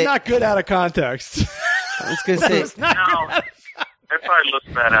 That's they- not good out of context. I was going to say, It's not No, good. it probably looks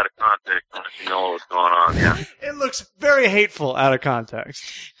bad out of context unless you know what's going on. Yeah. It looks very hateful out of context.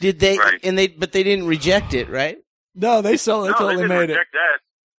 did they, Right. but they didn't reject it, right? No, they No, totally they didn't made it. reject that.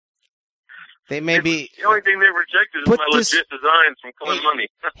 They maybe, The only thing they rejected is Put my this- legit designs from Clint Money.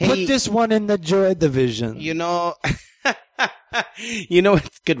 Put hey, this one in the Joy Division. you know, it's a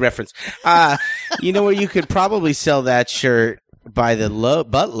good reference. You know where you could probably sell that shirt by the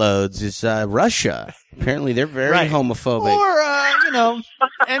buttloads is Russia. Apparently, they're very Right. homophobic. Or,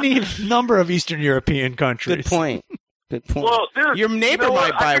 any number of Eastern European countries. Good point. Good point. Well, dude, Your neighbor you know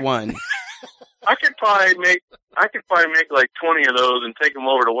might what? buy one. I could probably make like 20 of those and take them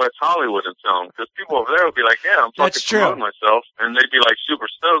over to West Hollywood and sell them because people over there would be like, "Yeah, I'm fucking That's true. promoting myself," and they'd be like super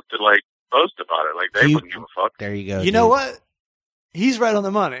stoked to like boast about it. Like they You- wouldn't give a fuck. There you go. You know what? He's right on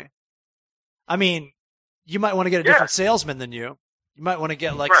the money. I mean, you might want to get a Yeah. different salesman than you. You might want to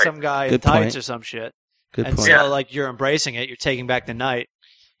get like Right. some guy in Good tights point. or some shit. Good And point. so Yeah. like you're embracing it, you're taking back the night.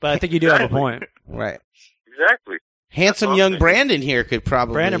 But I think you do have a Exactly. point. Right. Exactly. Handsome That's young awesome. Brandon here could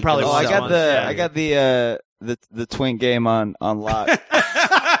probably. Brandon probably Oh, wants I got one. the Yeah. I got the twin game on lock.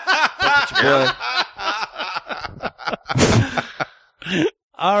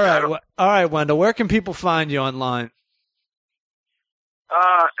 All right, Wendell. Where can people find you online?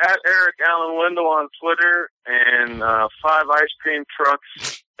 At Eric Allen Wendell on Twitter and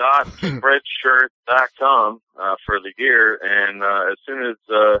 5icecreamtrucks.spreadshirt.com for the gear. And as soon as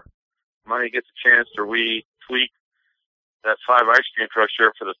Money gets a chance to retweak that 5 ice cream truck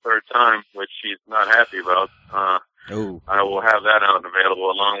shirt for the third time, which he's not happy about, Oh. I will have that out and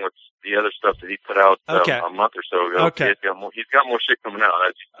available along with the other stuff that he put out Okay. a month or so ago. Okay. He's got more shit coming out.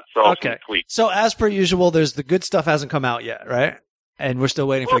 It's all Okay. some tweaks. So as per usual, there's the good stuff hasn't come out yet, right? and we're still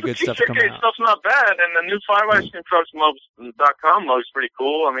waiting for the good stuff to come T-shirt out. stuff's not bad, and the new 5icecreamtrucks.com mug's pretty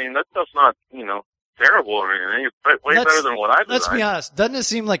cool. I mean, that stuff's not, terrible or anything. It's way better than what I designed. Let's be honest. Doesn't it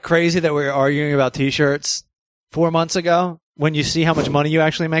seem like crazy that we were arguing about T-shirts 4 months ago when you see how much money you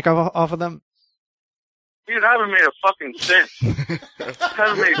actually make off of them? Dude, I haven't made a fucking cent.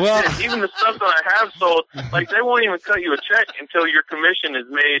 Haven't made a cent. Even the stuff that I have sold, like, they won't even cut you a check until your commission is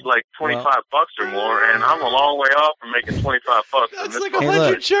made like $25 or more, and I'm a long way off from making $25. That's like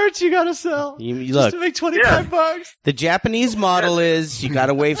 100 shirts you gotta sell. You just look, to make $25. the Japanese model is you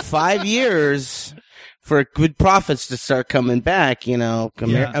gotta wait 5 years for good profits to start coming back.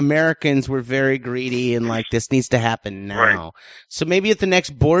 Americans were very greedy and like, this needs to happen now. Right. So maybe at the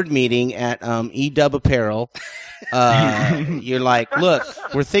next board meeting at EW Apparel, you're like, look,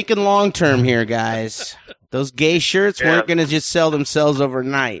 we're thinking long term here, guys. Those gay shirts weren't going to just sell themselves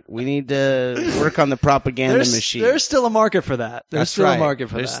overnight. We need to work on the propaganda machine. There's still a market for that. There's still a market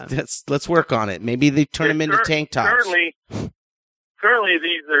for that. Let's work on it. Maybe they turn them into tank tops. Currently,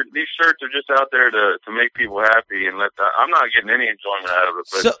 these shirts are just out there to make people happy and I'm not getting any enjoyment out of it.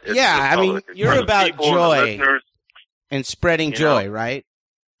 But you're about joy and spreading joy, right?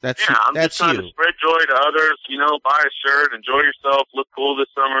 I'm just trying to spread joy to others. Buy a shirt, enjoy yourself, look cool this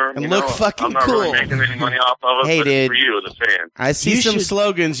summer, and look fucking I'm not cool. really making any money off of it. Hey, but dude, it's for you as a fan. I see some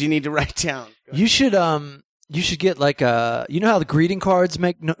slogans you need to write down. You should get like how the greeting cards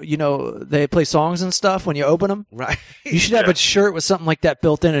make, they play songs and stuff when you open them? Right. You should have a shirt with something like that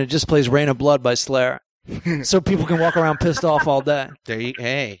built in and it just plays Rain of Blood by Slayer. So people can walk around pissed off all day.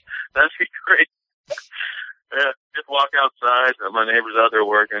 Hey. That'd be great. Yeah, just walk outside. My neighbor's out there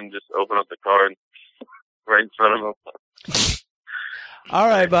working. Just open up the card right in front of them. All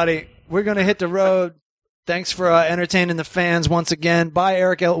right, buddy. We're going to hit the road. Thanks for entertaining the fans once again. Buy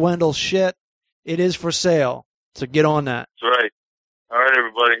Eric L. Wendell shit. It is for sale. So get on that. That's right. All right,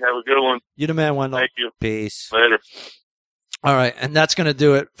 everybody. Have a good one. You the man, Wendell. Thank you. Peace. Later. All right. And that's going to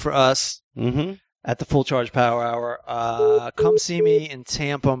do it for us at the Full Charge Power Hour. Come see me in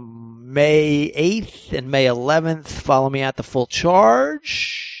Tampa May 8th and May 11th. Follow me at the Full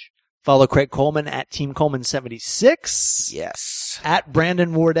Charge. Follow Craig Coleman at Team Coleman 76. Yes. At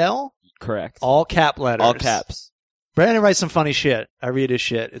Brandon Wardell. Correct. All cap letters. All caps. Brandon writes some funny shit. I read his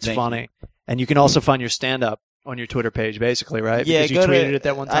shit. It's funny. And you can also find your stand-up on your Twitter page, basically, right? Yeah, because you tweeted it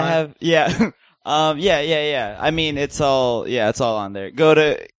that one time. I have, yeah. I mean, it's all on there. Go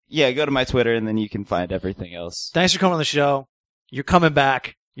to my Twitter and then you can find everything else. Thanks for coming on the show. You're coming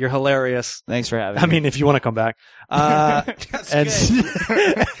back. You're hilarious. Thanks for having me. I mean, if you want to come back. And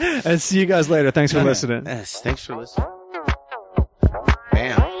see you guys later. Thanks for listening. Yes, thanks for listening.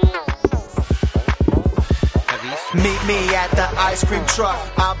 Bam. Meet me at the ice cream truck.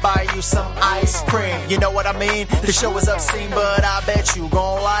 I'll buy you some ice cream. You know what I mean? The show is obscene, but I bet you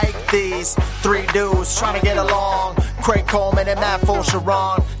gon' like these three dudes trying to get along. Craig Coleman and Matt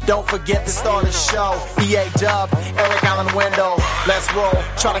Sharon. Don't forget to start the show. EA Dub, Eric Allen Wendell. Let's roll.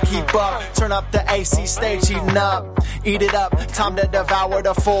 Try to keep up. Turn up the AC stage, eating up. Eat it up. Time to devour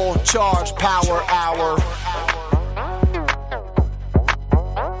the Full Charge Power Hour.